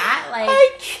by the cat? Like, I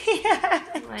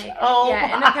can't. Like,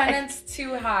 yeah, independence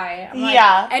too high. I'm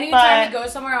like, anytime he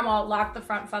goes somewhere, I'm all lock the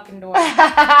front fucking door.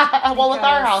 Well, with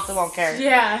our house, I won't care.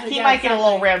 Yeah. He might get a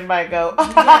little rammed by a goat.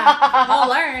 Yeah. I'll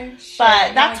learn.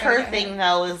 But that's her thing,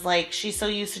 though, is like she's so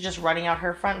used to just running out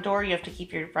her front door. You have to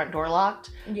keep your front door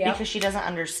locked because she doesn't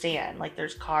understand. Like,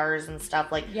 there's cars and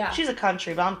stuff. Like, she's a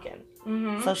country bumpkin.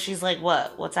 Mm-hmm. So she's like,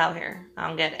 what's out here? I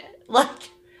don't get it. Like,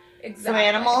 some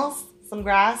animals, some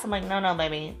grass. I'm like, no,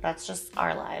 baby. That's just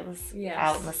our lives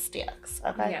out in the sticks.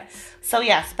 Okay? Yes. So,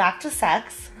 yes, back to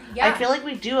sex. Yeah. I feel like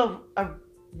we do a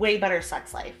way better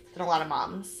sex life than a lot of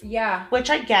moms. Yeah. Which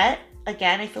I get.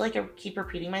 Again, I feel like I keep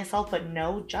repeating myself, but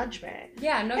no judgment.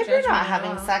 Yeah, no judgment. If you're not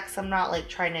having sex, I'm not, like,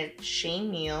 trying to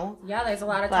shame you. Yeah, there's a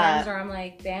lot of times where I'm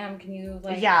like, damn, can you,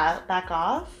 like... Yeah, back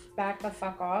off. Back the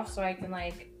fuck off so I can,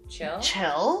 like, chill.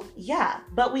 Chill, yeah.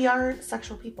 But we are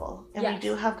sexual people. And we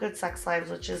do have good sex lives,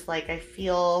 which is, like, I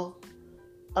feel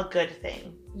a good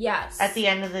thing. Yes. At the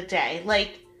end of the day.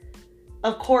 Like,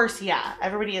 of course,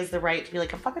 everybody has the right to be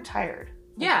like, I'm fucking tired.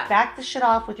 Yeah. Back the shit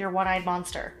off with your one-eyed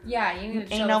monster. Yeah, you need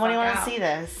to Ain't nobody want to see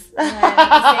this. And then at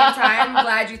the same time, I'm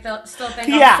glad you still think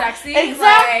I'm sexy.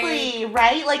 Exactly,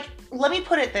 right? Like, let me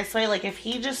put it this way. Like, if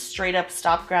he just straight up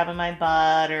stopped grabbing my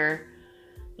butt or,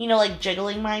 you know, like,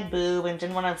 jiggling my boob and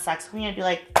didn't want to have sex with me, I'd be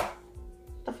like,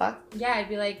 the fuck? Yeah, I'd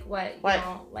be like, what? You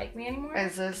don't like me anymore?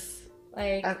 Is this...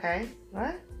 Like... Okay,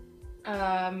 what?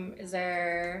 Is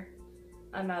there...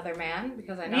 another man,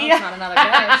 because I know it's not another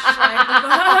bitch.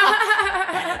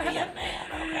 Like, be a man,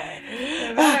 okay?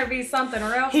 There better be something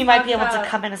real. He might be able to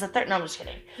come in as a third. No, I'm just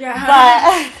kidding.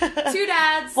 Yeah. But 2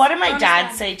 dads. What did my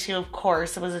dad say too? Of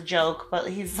course, it was a joke, but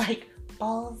he's like,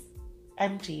 balls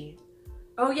empty.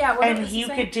 Oh yeah, and you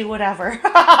could do whatever. He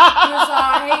was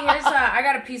I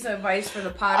got a piece of advice for the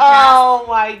podcast. Oh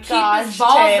my gosh, keep his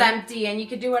balls empty, and you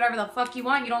can do whatever the fuck you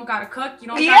want. You don't gotta cook. You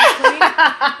don't gotta clean. And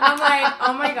I'm like,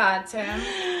 oh my god, Tim,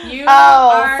 you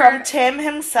are from Tim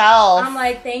himself. I'm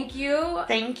like, thank you for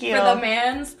the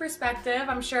man's perspective.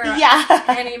 I'm sure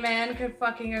any man could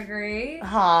fucking agree.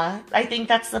 I think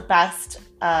that's the best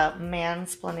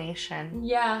mansplanation.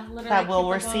 Yeah, literally that we'll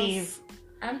receive.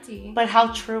 Empty. But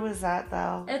how true is that,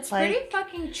 though? It's like, pretty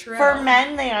fucking true. For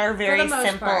men, they are very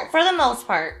simple. For the most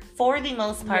part.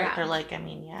 They're like, I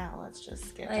mean, let's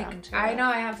just get down to it. I know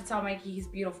I have to tell Mikey he's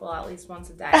beautiful at least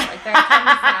once a day. Like, there comes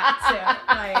that,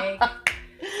 too. Like...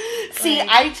 See,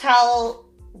 I tell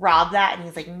Rob that, and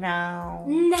he's like, no.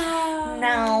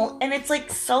 And it's, like,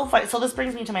 so funny. So this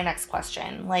brings me to my next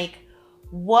question. Like,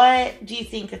 what do you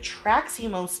think attracts you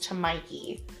most to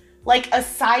Mikey? Like,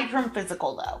 aside from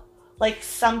physical, though. Like,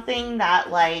 something that,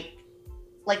 like,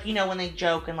 you know, when they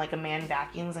joke and, like, a man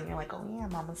vacuums and you're like, oh, yeah,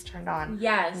 mama's turned on.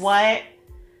 Yes. What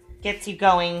gets you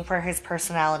going for his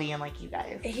personality and, like, you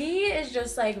guys? He is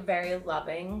just, like, very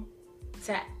loving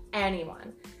to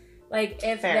anyone. Like,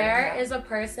 if there is a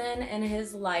person in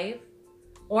his life,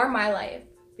 or my life,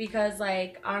 because,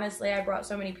 like, honestly, I brought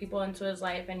so many people into his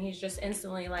life, and he's just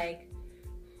instantly, like,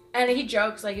 and he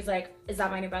jokes, like, he's like, is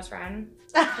that my new best friend?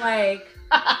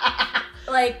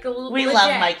 Like, we legit.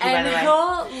 love Mikey, by the way.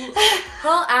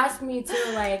 He'll ask me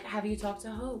too, like, have you talked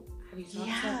to Hope? Have you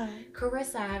talked to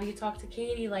Carissa? Have you talked to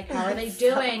Katie? Like, how are they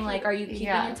doing? Like, are you keeping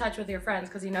in touch with your friends?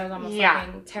 Because he knows I'm a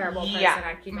fucking terrible person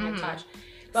at keeping in touch.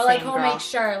 But, like, he'll make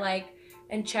sure, like,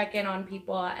 and check in on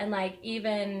people. And, like,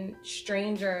 even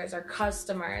strangers or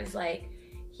customers, like,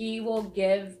 he will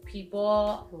give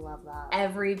people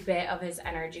every bit of his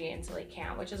energy until he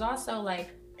can, which is also,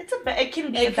 like, it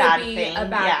can be a bad thing.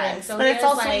 So but it's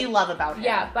also what you love about him.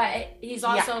 Yeah, but he's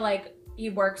also like, he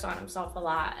works on himself a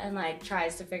lot and like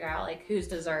tries to figure out like who's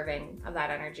deserving of that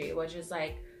energy, which is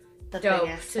like dope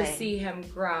to see him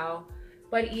grow.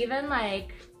 But even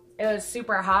like, it was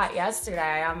super hot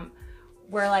yesterday.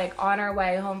 we're like on our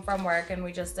way home from work, and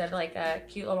we just did like a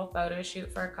cute little photo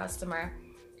shoot for a customer,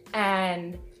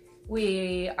 and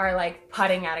we are like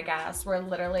putting out of gas. We're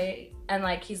literally, and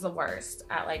like he's the worst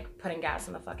at like putting gas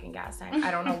in the fucking gas tank.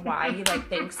 I don't know why he like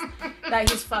thinks that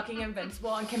he's fucking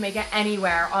invincible and can make it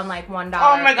anywhere on like $1.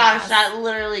 Oh my gosh, that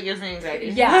literally gives me anxiety.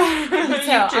 Yeah, me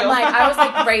too. I'm like, I was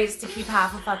like raised to keep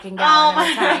half a fucking gallon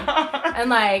in a tank, and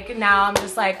like now I'm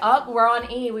just like, oh, we're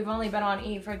on E. We've only been on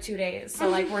E for 2 days, so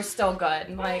like we're still good.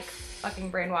 And like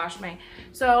fucking brainwashed me.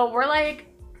 So we're like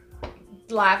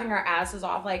laughing our asses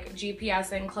off, like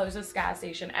GPSing closest gas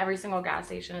station. Every single gas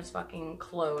station is fucking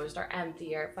closed or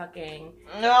empty or fucking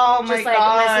oh my just like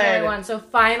god, missing everyone. So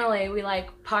finally we like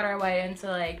put our way into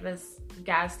like this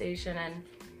gas station, and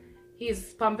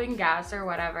he's pumping gas or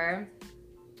whatever,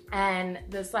 and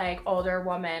this like older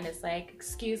woman is like,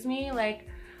 excuse me, like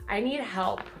I need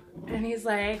help. And he's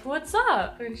like, what's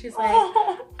up? And she's like,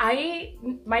 I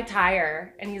my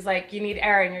tire. And he's like, you need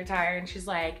air in your tire. And she's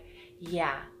like,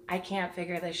 yeah, I can't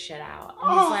figure this shit out.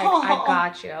 And he's like, I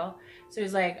got you. So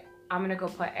he's like, I'm gonna go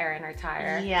put air in her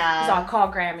tire. Yeah. So I'll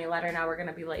call Grammy, let her know we're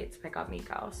gonna be late to pick up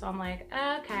Nico. So I'm like,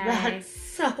 okay. That's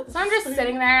so I'm just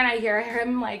sitting there, and I hear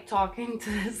him like talking to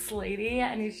this lady,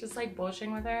 and he's just like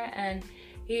bullshitting with her, and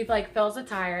he like fills a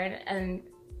tire, and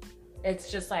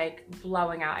it's just like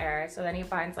blowing out air. So then he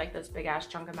finds like this big ass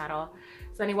chunk of metal.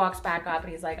 So then he walks back up,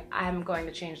 and he's like, I'm going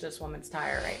to change this woman's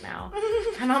tire right now.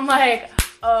 And I'm like,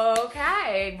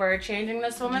 okay, we're changing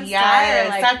this woman's tire.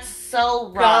 Like, that's so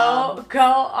wrong. Go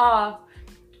off.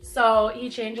 So he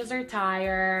changes her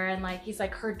tire, and like he's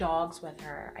like, her dog's with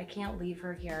her. I can't leave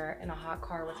her here in a hot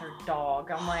car with her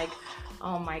dog. I'm like,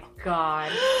 oh my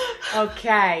god.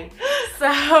 Okay.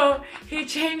 So he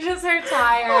changes her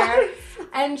tire,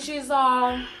 and she's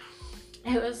all,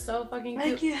 it was so fucking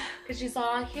cute, because she's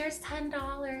all, here's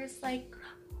 $10. Like,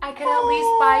 I could at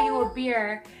least buy you a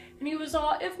beer. And he was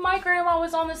all, if my grandma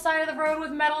was on the side of the road with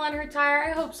metal in her tire,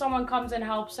 I hope someone comes and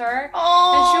helps her.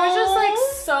 Oh. And she was just like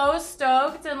so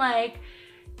stoked, and like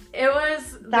it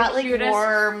was that the cutest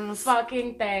warms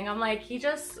fucking thing. I'm like, he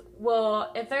just will,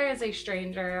 if there is a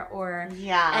stranger or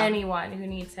anyone who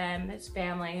needs him, his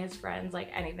family, his friends, like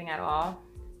anything at all,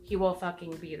 he will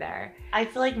fucking be there. I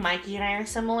feel like Mikey and I are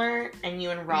similar, and you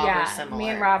and Rob are similar. Me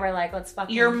and Rob are like, let's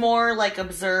fucking... You're more like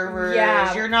observers.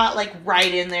 Yeah. You're not like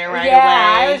right in there right away.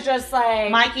 Yeah, I was just like...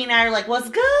 Mikey and I are like, what's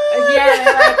good? Yeah,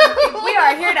 they're like, we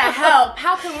are here to help.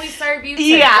 How can we serve you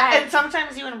today? Yeah, and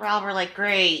sometimes you and Rob are like,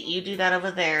 great, you do that over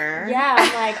there. Yeah,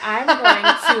 I'm like, I'm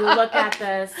going to look at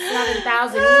the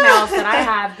 7,000 emails that I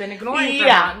have been ignoring for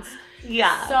months.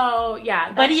 Yeah. So,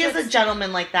 yeah. But he is a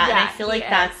gentleman like that, and I feel like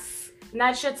that's... And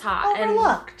that shit's hot.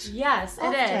 Overlooked. And yes,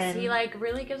 it is. He like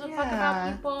really gives a fuck about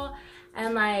people,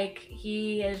 and like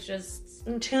he is just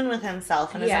in tune with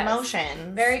himself and his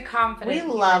emotions. Very confident. We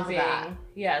love that.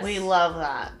 Yes, we love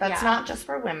that. That's not just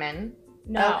for women.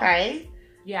 No. Okay.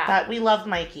 Yeah. But we love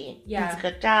Mikey. Yeah. He's a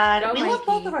good dad. Go we Mikey. Love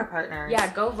both of our partners.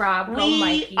 Yeah, go Rob, go We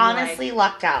Mikey. honestly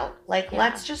lucked out. Like,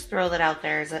 let's just throw that out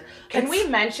there. Can we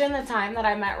mention the time that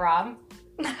I met Rob?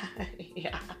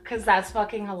 Yeah. Because that's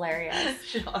fucking hilarious.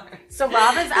 Sure. So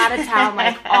Rob is out of town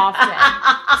like often.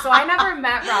 So I never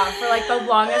met Rob for like the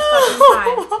longest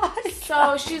fucking time.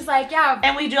 So she's like, yeah.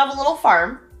 And we do have a little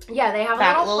farm. Yeah, they have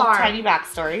a little farm. Tiny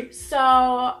backstory.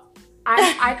 So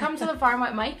I come to the farm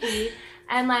with Mikey,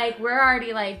 and like we're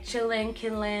already like chilling,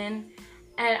 killing,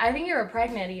 and I think you were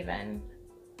pregnant even.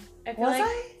 Was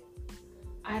I?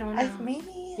 I don't know.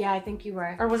 Maybe. Yeah, I think you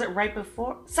were. Or was it right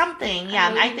before? Something.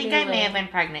 Yeah, I think I may have been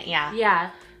pregnant. Yeah.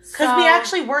 Yeah. Because we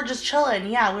actually were just chilling.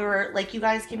 Yeah, we were like, you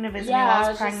guys came to visit me while I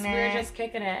was pregnant. We were just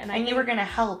kicking it, and you were gonna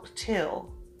help too.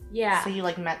 Yeah. So you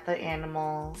like met the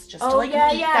animals just to like meet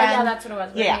them. Yeah, that's what it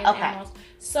was. Yeah, okay. Animals.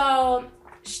 So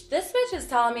this bitch is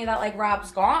telling me that like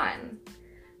Rob's gone,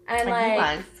 and like he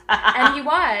was. and he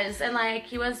was, and like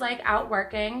he was like out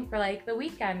working for like the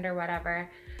weekend or whatever.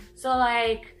 So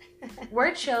like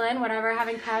we're chilling, whatever,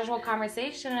 having casual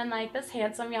conversation, and like this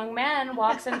handsome young man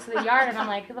walks into the yard, and I'm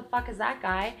like, who the fuck is that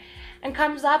guy? And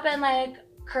comes up and like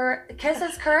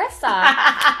kisses Carissa.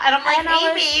 And I'm like,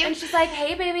 hey, babe. And she's like,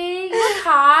 hey, baby, you look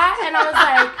hot. And I was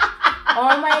like,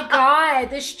 oh my God,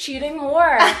 this cheating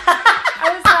whore.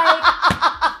 I was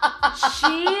like,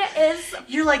 she is...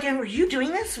 You're like, and were you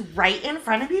doing this right in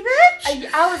front of me,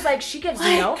 bitch? I was like, she gives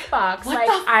no fucks. What like,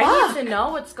 the fuck? I need to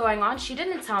know what's going on. She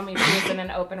didn't tell me she was in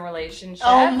an open relationship.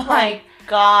 Oh my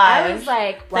God. I was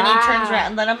like, wow. Then he turns around,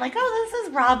 and then I'm like, oh, this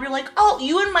is Rob. You're like, oh,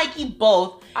 you and Mikey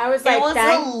both. I was like, it was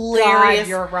thank hilarious. God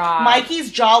you're Rob.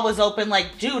 Mikey's jaw was open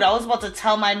like, dude, I was about to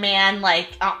tell my man, like,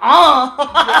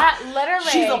 Yeah, literally.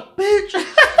 She's a bitch.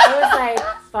 I was like,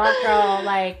 fuck, girl.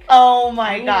 Like, oh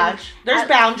my gosh. There's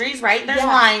boundaries, right? There's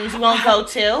lines you won't go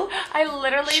to. I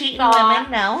literally Cheating thought,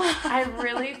 women, no. I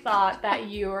really thought that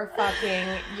you were fucking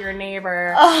your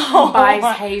neighbor Oh, who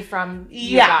buys hay from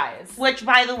you guys. Which,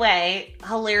 by the way,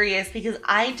 hilarious because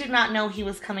I did not know he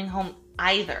was coming home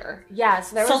either. Yeah,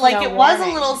 so there was like no it was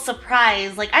warning. a little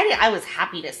surprise. Like I was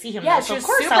happy to see him. Yeah, though. she So was of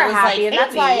course super I was happy, like, and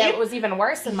that's hey, why babe. it was even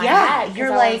worse in my head.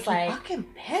 You're I like, was like, you fucking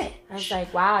bitch. I was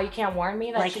like, wow, you can't warn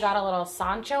me that Like, she got a little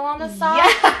Sancho on the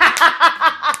side?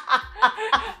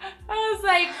 I was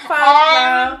like,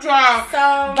 I'm fuck, dead.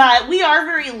 So, But we are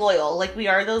very loyal. Like, we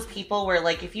are those people where,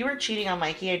 like, if you were cheating on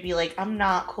Mikey, I'd be like, I'm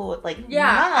not cool with, like,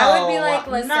 yeah, no, I would be like,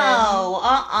 listen, no,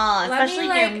 let especially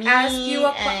me, if like, you're ask me you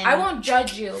and... I won't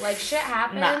judge you. Like, shit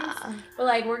happens, Nah. but,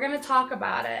 like, we're gonna talk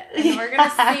about it, and we're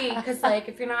gonna see, because, like,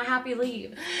 if you're not happy,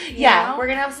 leave. You know? We're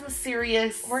gonna have some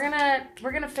serious... We're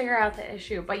gonna figure out the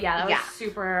issue, but yeah, that was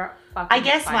super fucking I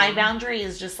guess funny. my boundary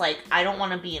is just, like, I don't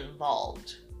want to be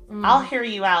involved. I'll hear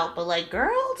you out, but like,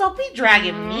 girl, don't be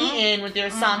dragging me in with your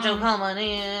Sancho coming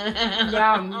in.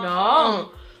 Yeah,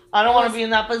 no. I don't want to be in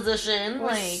that position. It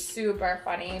was Like, super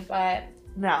funny, but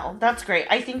no, that's great.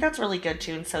 I think that's really good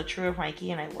too, and so true of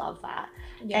Mikey, and I love that.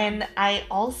 yeah. And I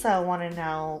also want to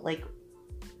know, like,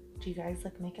 do you guys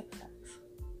like makeup sex?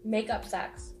 Makeup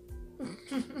sex.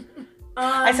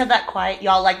 I said that quiet.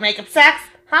 Y'all like makeup sex?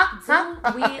 Huh?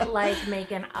 We like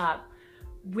making up.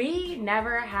 We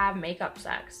never have makeup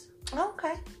sex.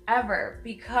 Okay. Ever.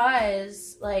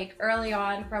 Because, like, early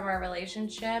on from our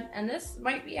relationship, and this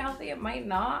might be healthy, it might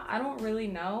not. I don't really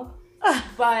know.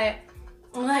 But,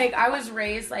 like, I was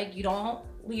raised, like, you don't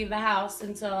leave the house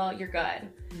until you're good.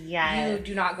 Yeah. You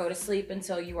do not go to sleep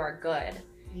until you are good.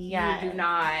 Yeah. You do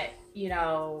not, you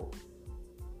know,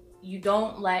 you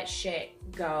don't let shit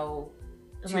go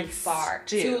too like far,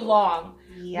 stew. too long.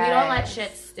 Yes. We don't let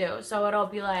shit stew. So it'll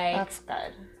be like, that's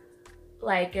good.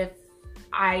 Like if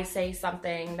I say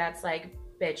something that's like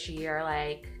bitchy or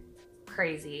like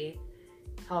crazy,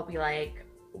 he'll be like,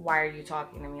 why are you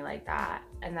talking to me like that?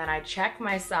 And then I check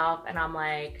myself and I'm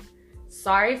like,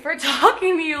 sorry for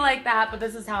talking to you like that, but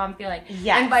this is how I'm feeling.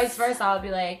 Yes. And vice versa, I'll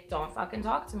be like, don't fucking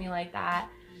talk to me like that.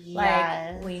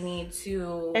 Yes. Like, we need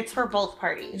to... It's for both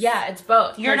parties. Yeah, it's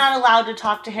both. You're not allowed to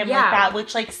talk to him like that,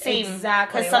 which, like, same.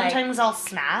 Exactly. Because sometimes I'll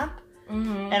snap,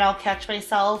 and I'll catch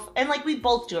myself. And, like, we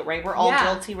both do it, right? We're all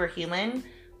guilty. We're human.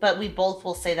 But we both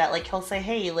will say that. Like, he'll say,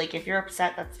 hey, like, if you're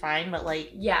upset, that's fine. But,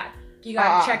 like... Yeah. You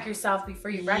gotta check yourself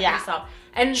before you wreck yourself.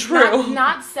 And true.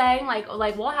 Not saying, like,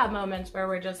 we'll have moments where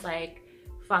we're just, like,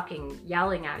 fucking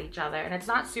yelling at each other. And it's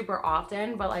not super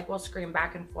often, but, like, we'll scream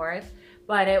back and forth.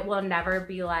 But it will never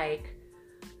be like,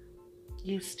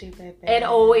 you stupid bitch. It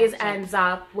always ends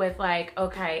up with like,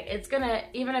 okay, it's gonna,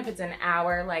 even if it's an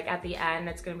hour, like at the end,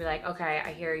 it's gonna be like, okay,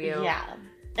 I hear you. Yeah.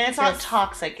 And it's not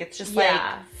toxic. It's just like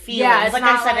feelings. Yeah, it's like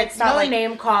not I said, like, it's not no like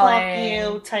name calling.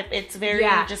 Fuck you type. It's very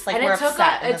just like and we're it took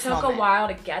upset. it took a while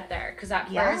to get there because at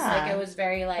first, like it was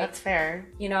very like that's fair.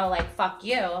 You know, like fuck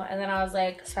you, and then I was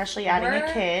like, especially adding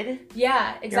a kid.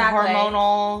 Yeah, exactly. You're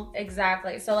hormonal.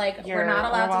 Exactly. So like we're not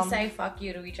allowed to say fuck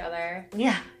you to each other.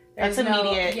 Yeah. There's that's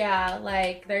immediate.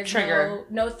 Like there's trigger.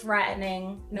 no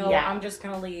threatening. No, I'm just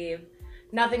gonna leave.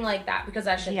 Nothing like that because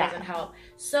that shit doesn't help.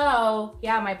 So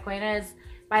my point is,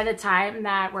 by the time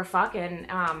that we're fucking,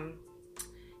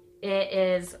 it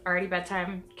is already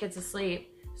bedtime, kids asleep,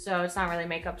 so it's not really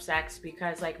makeup sex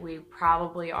because like we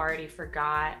probably already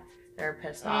forgot they're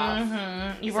pissed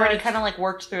off. You've already kind of like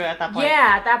worked through it at that point.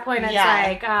 Yeah, at that point it's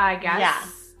like, I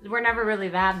guess we're never really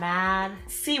that mad.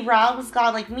 See, Rob's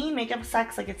got like me, makeup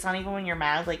sex, like it's not even when you're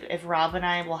mad. Like if Rob and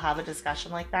I will have a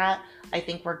discussion like that, I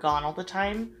think we're gone all the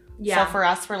time. Yeah. So for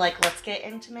us, we're like, let's get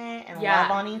intimate and love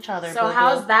on each other. So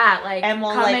how's that? Like and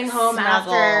we'll, coming like, home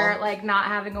snuggle. after like not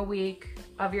having a week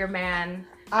of your man.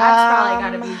 That's probably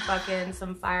gotta be fucking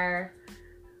some fired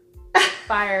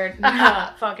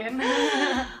fucking.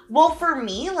 Well, for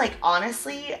me, like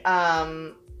honestly,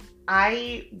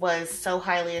 I was so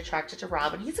highly attracted to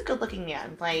Rob, and he's a good-looking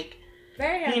man. Like,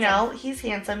 very handsome. You know, he's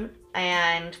handsome,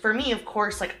 and for me, of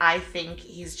course, like I think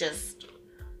he's just.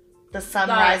 The sun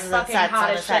rises and sets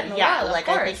on his head. Yeah, like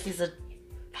I think he's a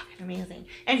fucking amazing.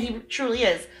 And he truly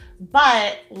is.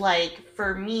 But like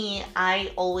for me,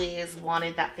 I always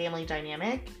wanted that family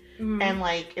dynamic. And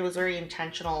like it was very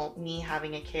intentional, me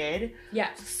having a kid.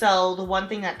 Yes. So the one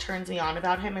thing that turns me on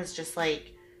about him is just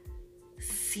like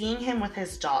seeing him with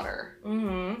his daughter.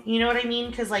 You know what I mean?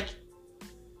 Because like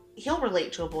he'll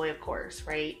relate to a boy, of course,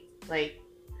 right? Like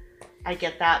I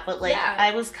get that. But like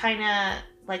I was kind of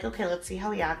like, okay, let's see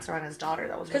how he acts around his daughter.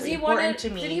 That was really he important wanted, to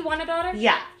me. Did he want a daughter?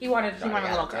 Yeah. He wanted a daughter. He wanted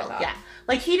a little girl, yeah.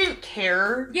 Like, he didn't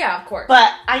care. Yeah, of course.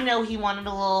 But I know he wanted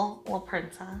a little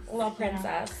princess. A little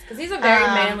princess. Because he's a very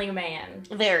manly man.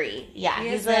 Very, yeah.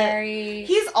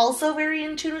 He's also very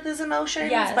in tune with his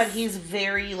emotions, yes. but he's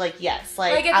very, like, yes.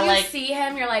 Like, if you see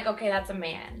him, you're like, okay, that's a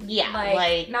man. Yeah.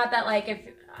 Like not that, like, if,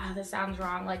 this sounds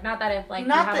wrong. Like, not that if, like,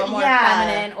 you have a more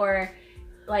feminine or,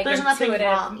 like,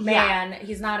 intuitive man.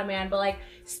 He's not a man, but, like,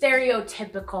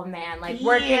 stereotypical man. Like,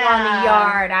 working on the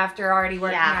yard after already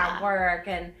working at work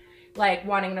and, like,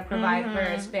 wanting to provide for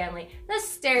his family. The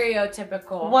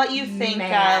stereotypical what you think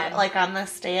of, like, on the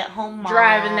stay-at-home mom.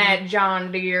 Driving that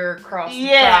John Deere across the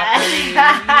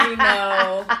property, you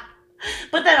know.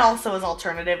 But then also his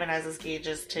alternative and has his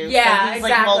gauges too. Yeah, so he's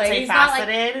exactly. like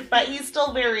multifaceted, but he's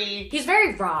still very... He's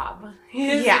very Rob.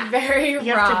 He's very Rob.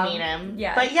 You have to meet him.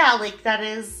 Yeah. But yeah, like that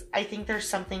is... I think there's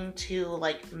something to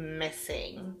like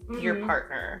missing your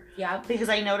partner. Yeah. Because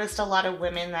I noticed a lot of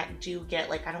women that do get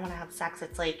like, I don't want to have sex.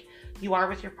 It's like you are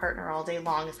with your partner all day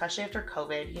long, especially after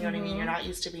COVID. You know what I mean? You're not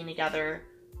used to being together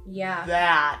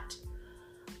that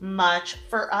much.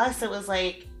 For us, it was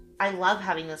like... I love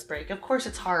having this break. Of course,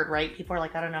 it's hard, right? People are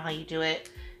like, I don't know how you do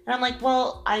it. And I'm like,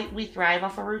 well, we thrive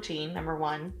off a routine, number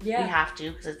one. Yeah. We have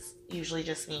to, because it's usually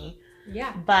just me.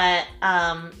 Yeah. But,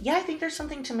 I think there's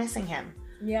something to missing him.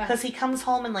 Yeah. Because he comes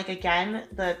home and, like, again,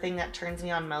 the thing that turns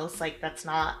me on most, like, that's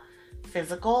not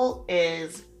physical,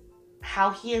 is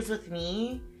how he is with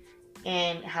me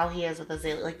and how he is with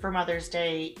Azalea. Like, for Mother's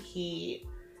Day,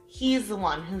 he's the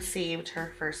one who saved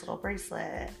her first little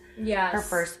bracelet. Yes. Her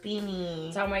first beanie.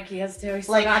 That's how Mikey has too. He's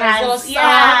like got his little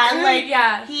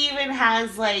sock. He even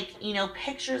has like, you know,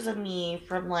 pictures of me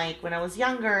from like when I was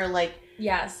younger. Like,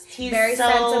 yes, he's very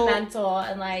sentimental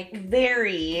and like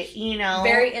very, you know,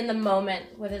 very in the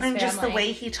moment with his family. And just the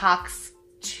way he talks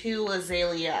to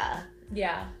Azalea.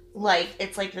 Yeah. Like,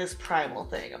 it's like this primal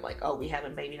thing. I'm like, oh, we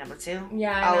having baby number 2?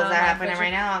 Yeah, is that happening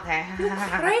right now? Okay.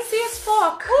 Crazy as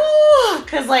fuck.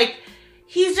 Because, like,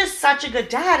 he's just such a good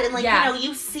dad. And, like, you know,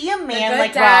 you see a man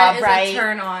like dad Rob, right? A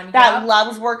turn on. That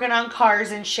loves working on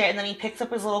cars and shit. And then he picks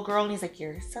up his little girl and he's like,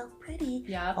 you're so pretty.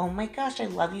 Yeah. Oh, my gosh, I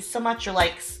love you so much. You're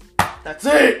like, that's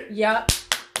it. Yep.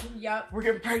 We're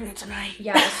getting pregnant tonight.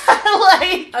 Yes.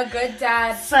 Like, a good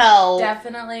dad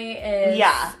definitely is.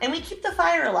 Yeah. And we keep the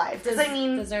fire alive. Because, I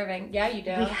mean... Deserving. Yeah, you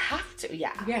do. We have to,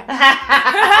 yeah.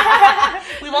 Yeah.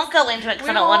 We won't go into it because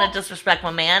I don't want to disrespect my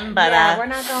man, but... Yeah, we're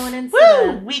not going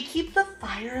into we keep the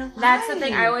fire alive. That's the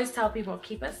thing. I always tell people,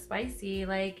 keep it spicy.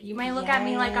 Like, you might look at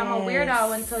me like I'm a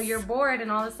weirdo until you're bored,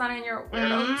 and all of a sudden you're a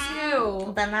weirdo,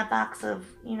 too. Then that box of,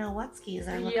 you know, wetskis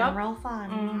are looking real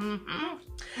fun.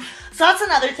 So that's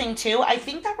another thing too. I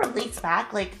think that relates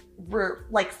back, like, we're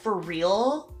like for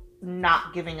real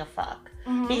not giving a fuck.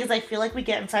 Because I feel like we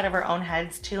get inside of our own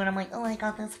heads too, and I'm like, oh, I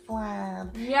got this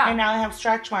flab. Yeah. And now I have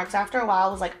stretch marks. After a while,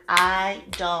 I was like, I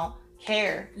don't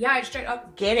care. Yeah, I straight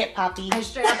up get it, Poppy. I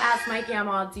straight up asked Mikey, I'm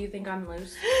all, do you think I'm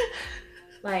loose?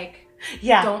 Like,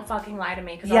 don't fucking lie to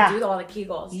me, because I'll do all the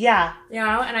Kegels. Yeah. You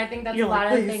know, and I think that's a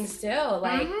lot of things too.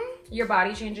 Like, your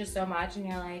body changes so much, and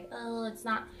you're like, oh, it's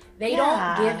not. They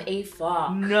don't give a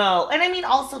fuck. No. And I mean,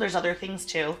 also, there's other things,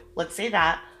 too. Let's say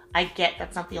that. I get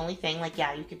that's not the only thing. Like,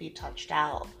 yeah, you could be touched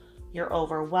out. You're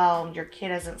overwhelmed. Your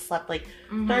kid hasn't slept. Like,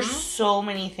 there's so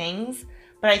many things.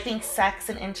 But I think sex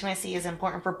and intimacy is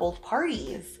important for both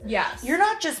parties. Yes. You're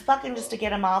not just fucking just to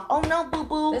get them off. Oh, no,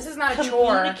 boo-boo. This is not a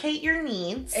chore. Communicate your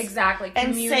needs. Exactly.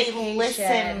 And say,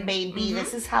 listen, baby,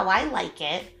 this is how I like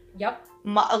it. Yep.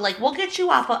 Like, we'll get you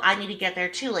off, but I need to get there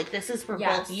too. Like, this is for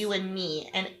both you and me,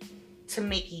 and to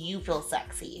make you feel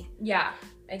sexy. Yeah,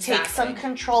 exactly. Take some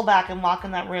control back and walk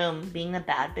in that room being the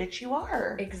bad bitch you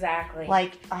are. Exactly.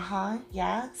 Like,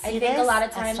 yeah. I think a lot of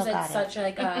times it's such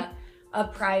like a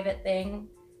private thing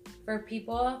for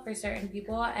certain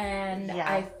people, and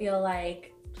I feel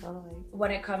like when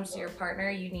it comes to your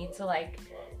partner, you need to like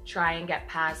try and get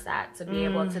past that to be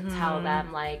able to tell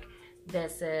them like,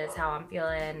 this is how I'm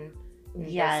feeling.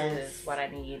 This is what I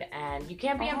need, and you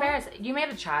can't be embarrassed. You made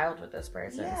a child with this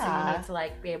person, so you need to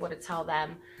like be able to tell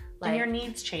them, like, and your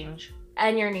needs change.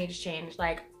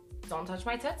 Like, don't touch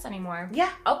my tits anymore.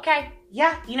 Yeah. Okay.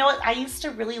 Yeah. You know what? I used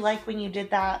to really like when you did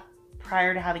that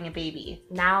prior to having a baby.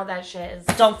 Now that shit is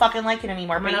don't fucking like it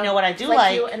anymore. But you know what I do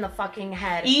like? You in the fucking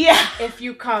head. Yeah. If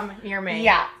you come near me.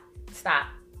 Yeah. Stop.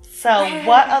 So,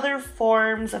 what other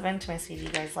forms of intimacy do you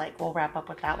guys like? We'll wrap up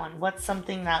with that one. What's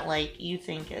something that, like, you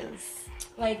think is...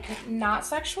 Like, not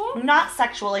sexual? Not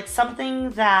sexual. Like,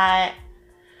 something that...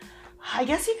 I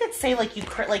guess you could say, like,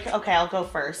 like, okay, I'll go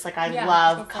first. Like, I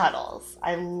love cuddles.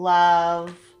 I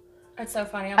That's so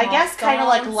funny. I guess kind of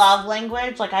like love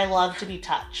language. Like, I love to be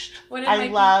touched.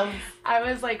 I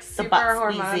was like super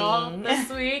hormonal this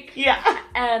week. Yeah.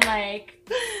 And like,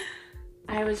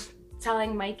 I was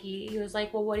telling Mikey, he was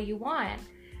like, well, what do you want?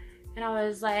 And I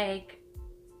was like,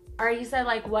 or he said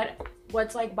like,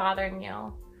 what's like bothering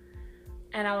you?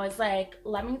 And I was like,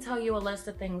 let me tell you a list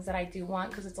of things that I do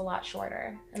want because it's a lot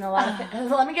shorter. And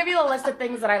let me give you a list of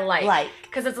things that I like.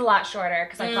 Because it's a lot shorter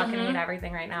because I fucking eat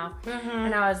everything right now.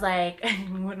 And I was like,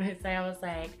 what did I say? I was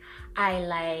like, I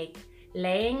like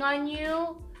laying on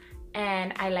you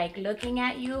and I like looking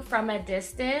at you from a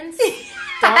distance. Don't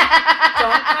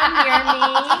come near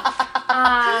me.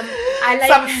 I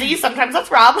like sometimes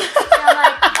that's Rob.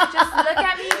 like, just look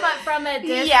at me, but from a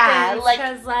distance. Yeah, like,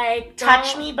 cause, like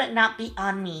touch me, but not be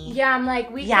on me. Yeah, I'm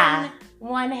like, we can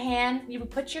one hand. You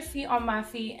put your feet on my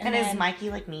feet, and then, is Mikey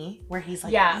like me, where he's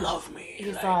like, love me?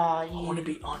 He's like, I want to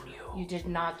be on you. You did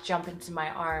not jump into my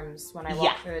arms when I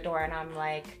walked through the door, and I'm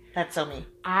like, that's so me.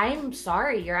 I'm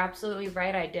sorry. You're absolutely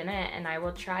right. I didn't, and I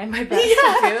will try my best to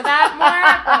do that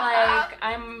more. But like,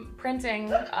 I'm printing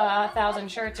 1,000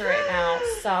 shirts right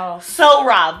now, So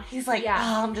Rob, he's like, oh,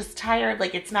 I'm just tired.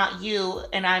 Like, it's not you,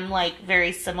 and I'm like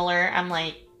very similar. I'm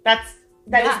like, that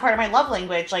is part of my love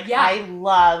language. Like, I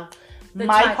love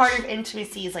my touch. Part of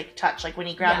intimacy is like touch. Like when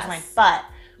he grabs my butt,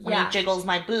 when he jiggles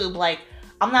my boob. Like,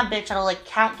 I'm that bitch that'll like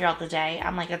count throughout the day.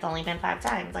 I'm like, it's only been 5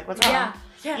 times. Like, what's wrong?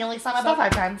 Yeah. You only saw my butt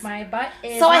 5 times. My butt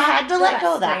is so I had to let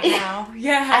go of that. Right now.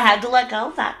 Yeah. I had to let go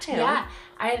of that too. Yeah.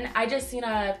 I just seen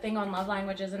a thing on love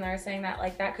languages and they're saying that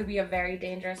like that could be a very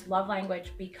dangerous love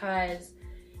language because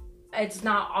it's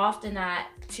not often that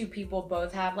 2 people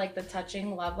both have like the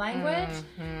touching love language.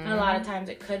 And a lot of times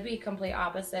it could be complete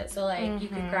opposite. So like you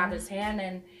could grab his hand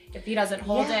and if he doesn't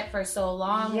hold it for so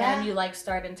long, then you like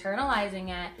start internalizing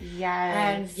it.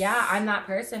 Yes. And I'm that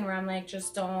person where I'm like,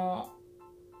 just don't,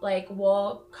 like,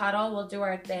 we'll cuddle, we'll do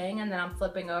our thing, and then I'm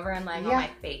flipping over and laying on my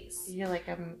face. You're like,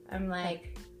 I'm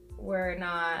like, we're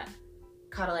not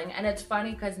cuddling. And it's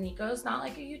funny because Nico's not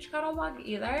like a huge cuddle bug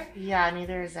either. Yeah,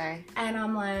 neither is I. And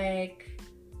I'm like,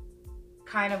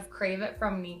 kind of crave it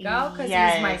from Nico because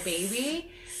he's my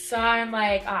baby. So I'm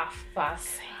like, fuck.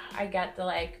 I get the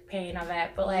like pain of it,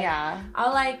 but like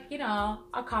I'll like, you know,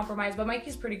 I'll compromise. But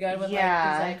Mikey's pretty good with like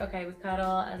he's like, okay, we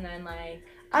cuddle, and then like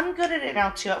I'm good at it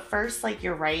now too. At first, like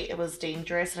you're right, it was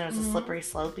dangerous and it was a slippery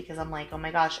slope because I'm like, oh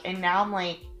my gosh, and now I'm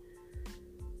like,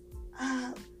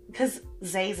 because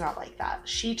Zay's not like that.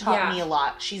 She taught me a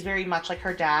lot. She's very much like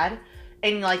her dad,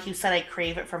 and like you said, I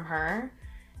crave it from her.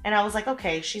 And I was like,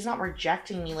 okay, she's not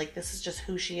rejecting me. Like, this is just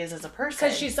who she is as a person.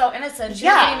 Because she's so innocent. She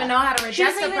doesn't even know how to reject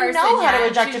a person. She doesn't even know how to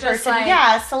reject a person.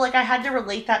 Like, so, like, I had to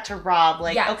relate that to Rob.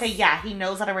 Like, okay, he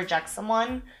knows how to reject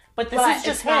someone. But this is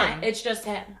just him. It's just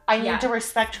him. I need to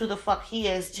respect who the fuck he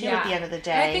is, too, at the end of the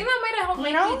day. And I think that might have helped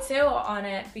Mikey, too, on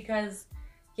it. Because,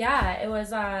 it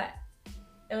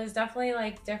was definitely,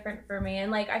 like, different for me.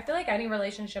 And, like, I feel like any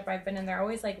relationship I've been in, they're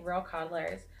always, like, real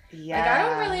cuddlers. Yeah. Like, I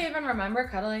don't really even remember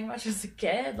cuddling much as a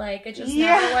kid. Like, it just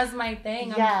never was my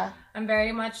thing. I'm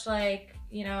very much like,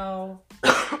 you know,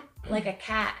 like a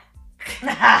cat.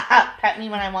 Pet me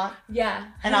when I want. Yeah.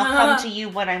 And I'll come to you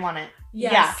when I want it.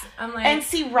 Yes. Yeah. I'm like. And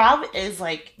see, Rob is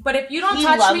like. But if you don't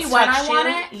touch me when I want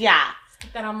it. Yeah.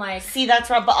 Then I'm like. See, that's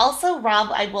Rob. But also,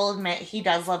 Rob, I will admit, he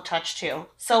does love touch too.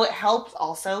 So it helps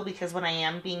also because when I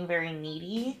am being very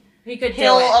needy.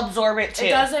 He'll absorb it too. It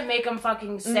doesn't make him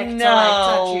fucking sick to like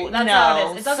touch you. That's how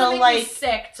it is. It doesn't make me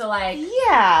sick to like.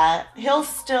 Yeah, he'll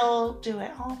still do it.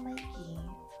 Oh, Mikey.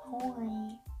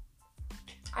 Oh,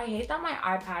 I hate that my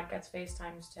iPad gets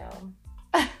FaceTimes too.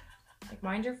 Like,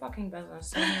 mind your fucking business.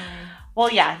 So annoying.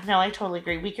 Well, yeah, no, I totally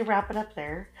agree. We could wrap it up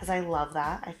there because I love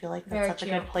that. I feel like that's such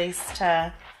a good place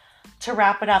to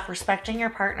wrap it up. Respecting your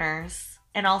partners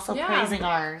and also praising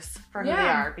ours for who they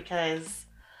are because.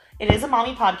 It is a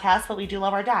mommy podcast, but we do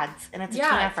love our dads, and it's a team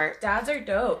effort. Dads are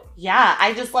dope. Yeah,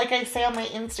 I just, like I say on my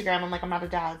Instagram, I'm like, I'm not a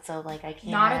dad, so, like, I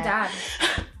can't. Not a dad.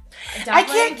 I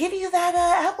can't give you that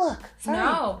outlook. Sorry.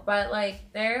 No, but,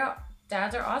 like, their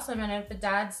dads are awesome, and if the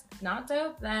dad's not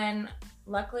dope, then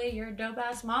luckily you're a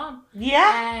dope-ass mom.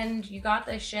 Yeah. And you got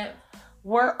this shit.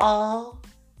 We're all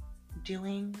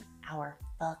doing our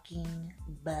fucking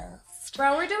best.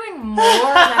 Bro, we're doing more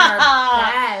than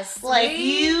our best. Like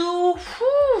you,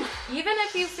 even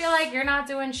if you feel like you're not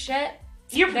doing shit,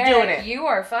 you're doing it. You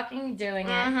are fucking doing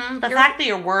it. The fact that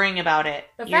you're worrying about it.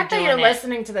 The fact that you're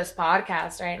listening to this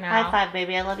podcast right now. High five,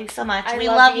 baby. I love you so much. We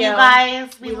love you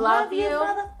guys. We love you,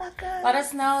 motherfuckers. Let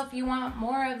us know if you want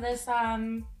more of this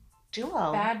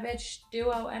duo. Bad bitch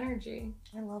duo energy.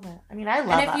 I love it. I mean, I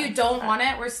love it. And if you don't want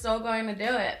it, we're still going to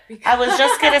do it. I was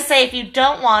just going to say, if you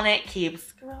don't want it, keep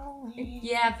scrolling.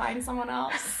 Yeah, find someone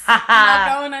else. I'm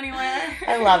not going anywhere.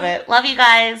 I love it. Love you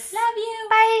guys. Love you.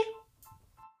 Bye.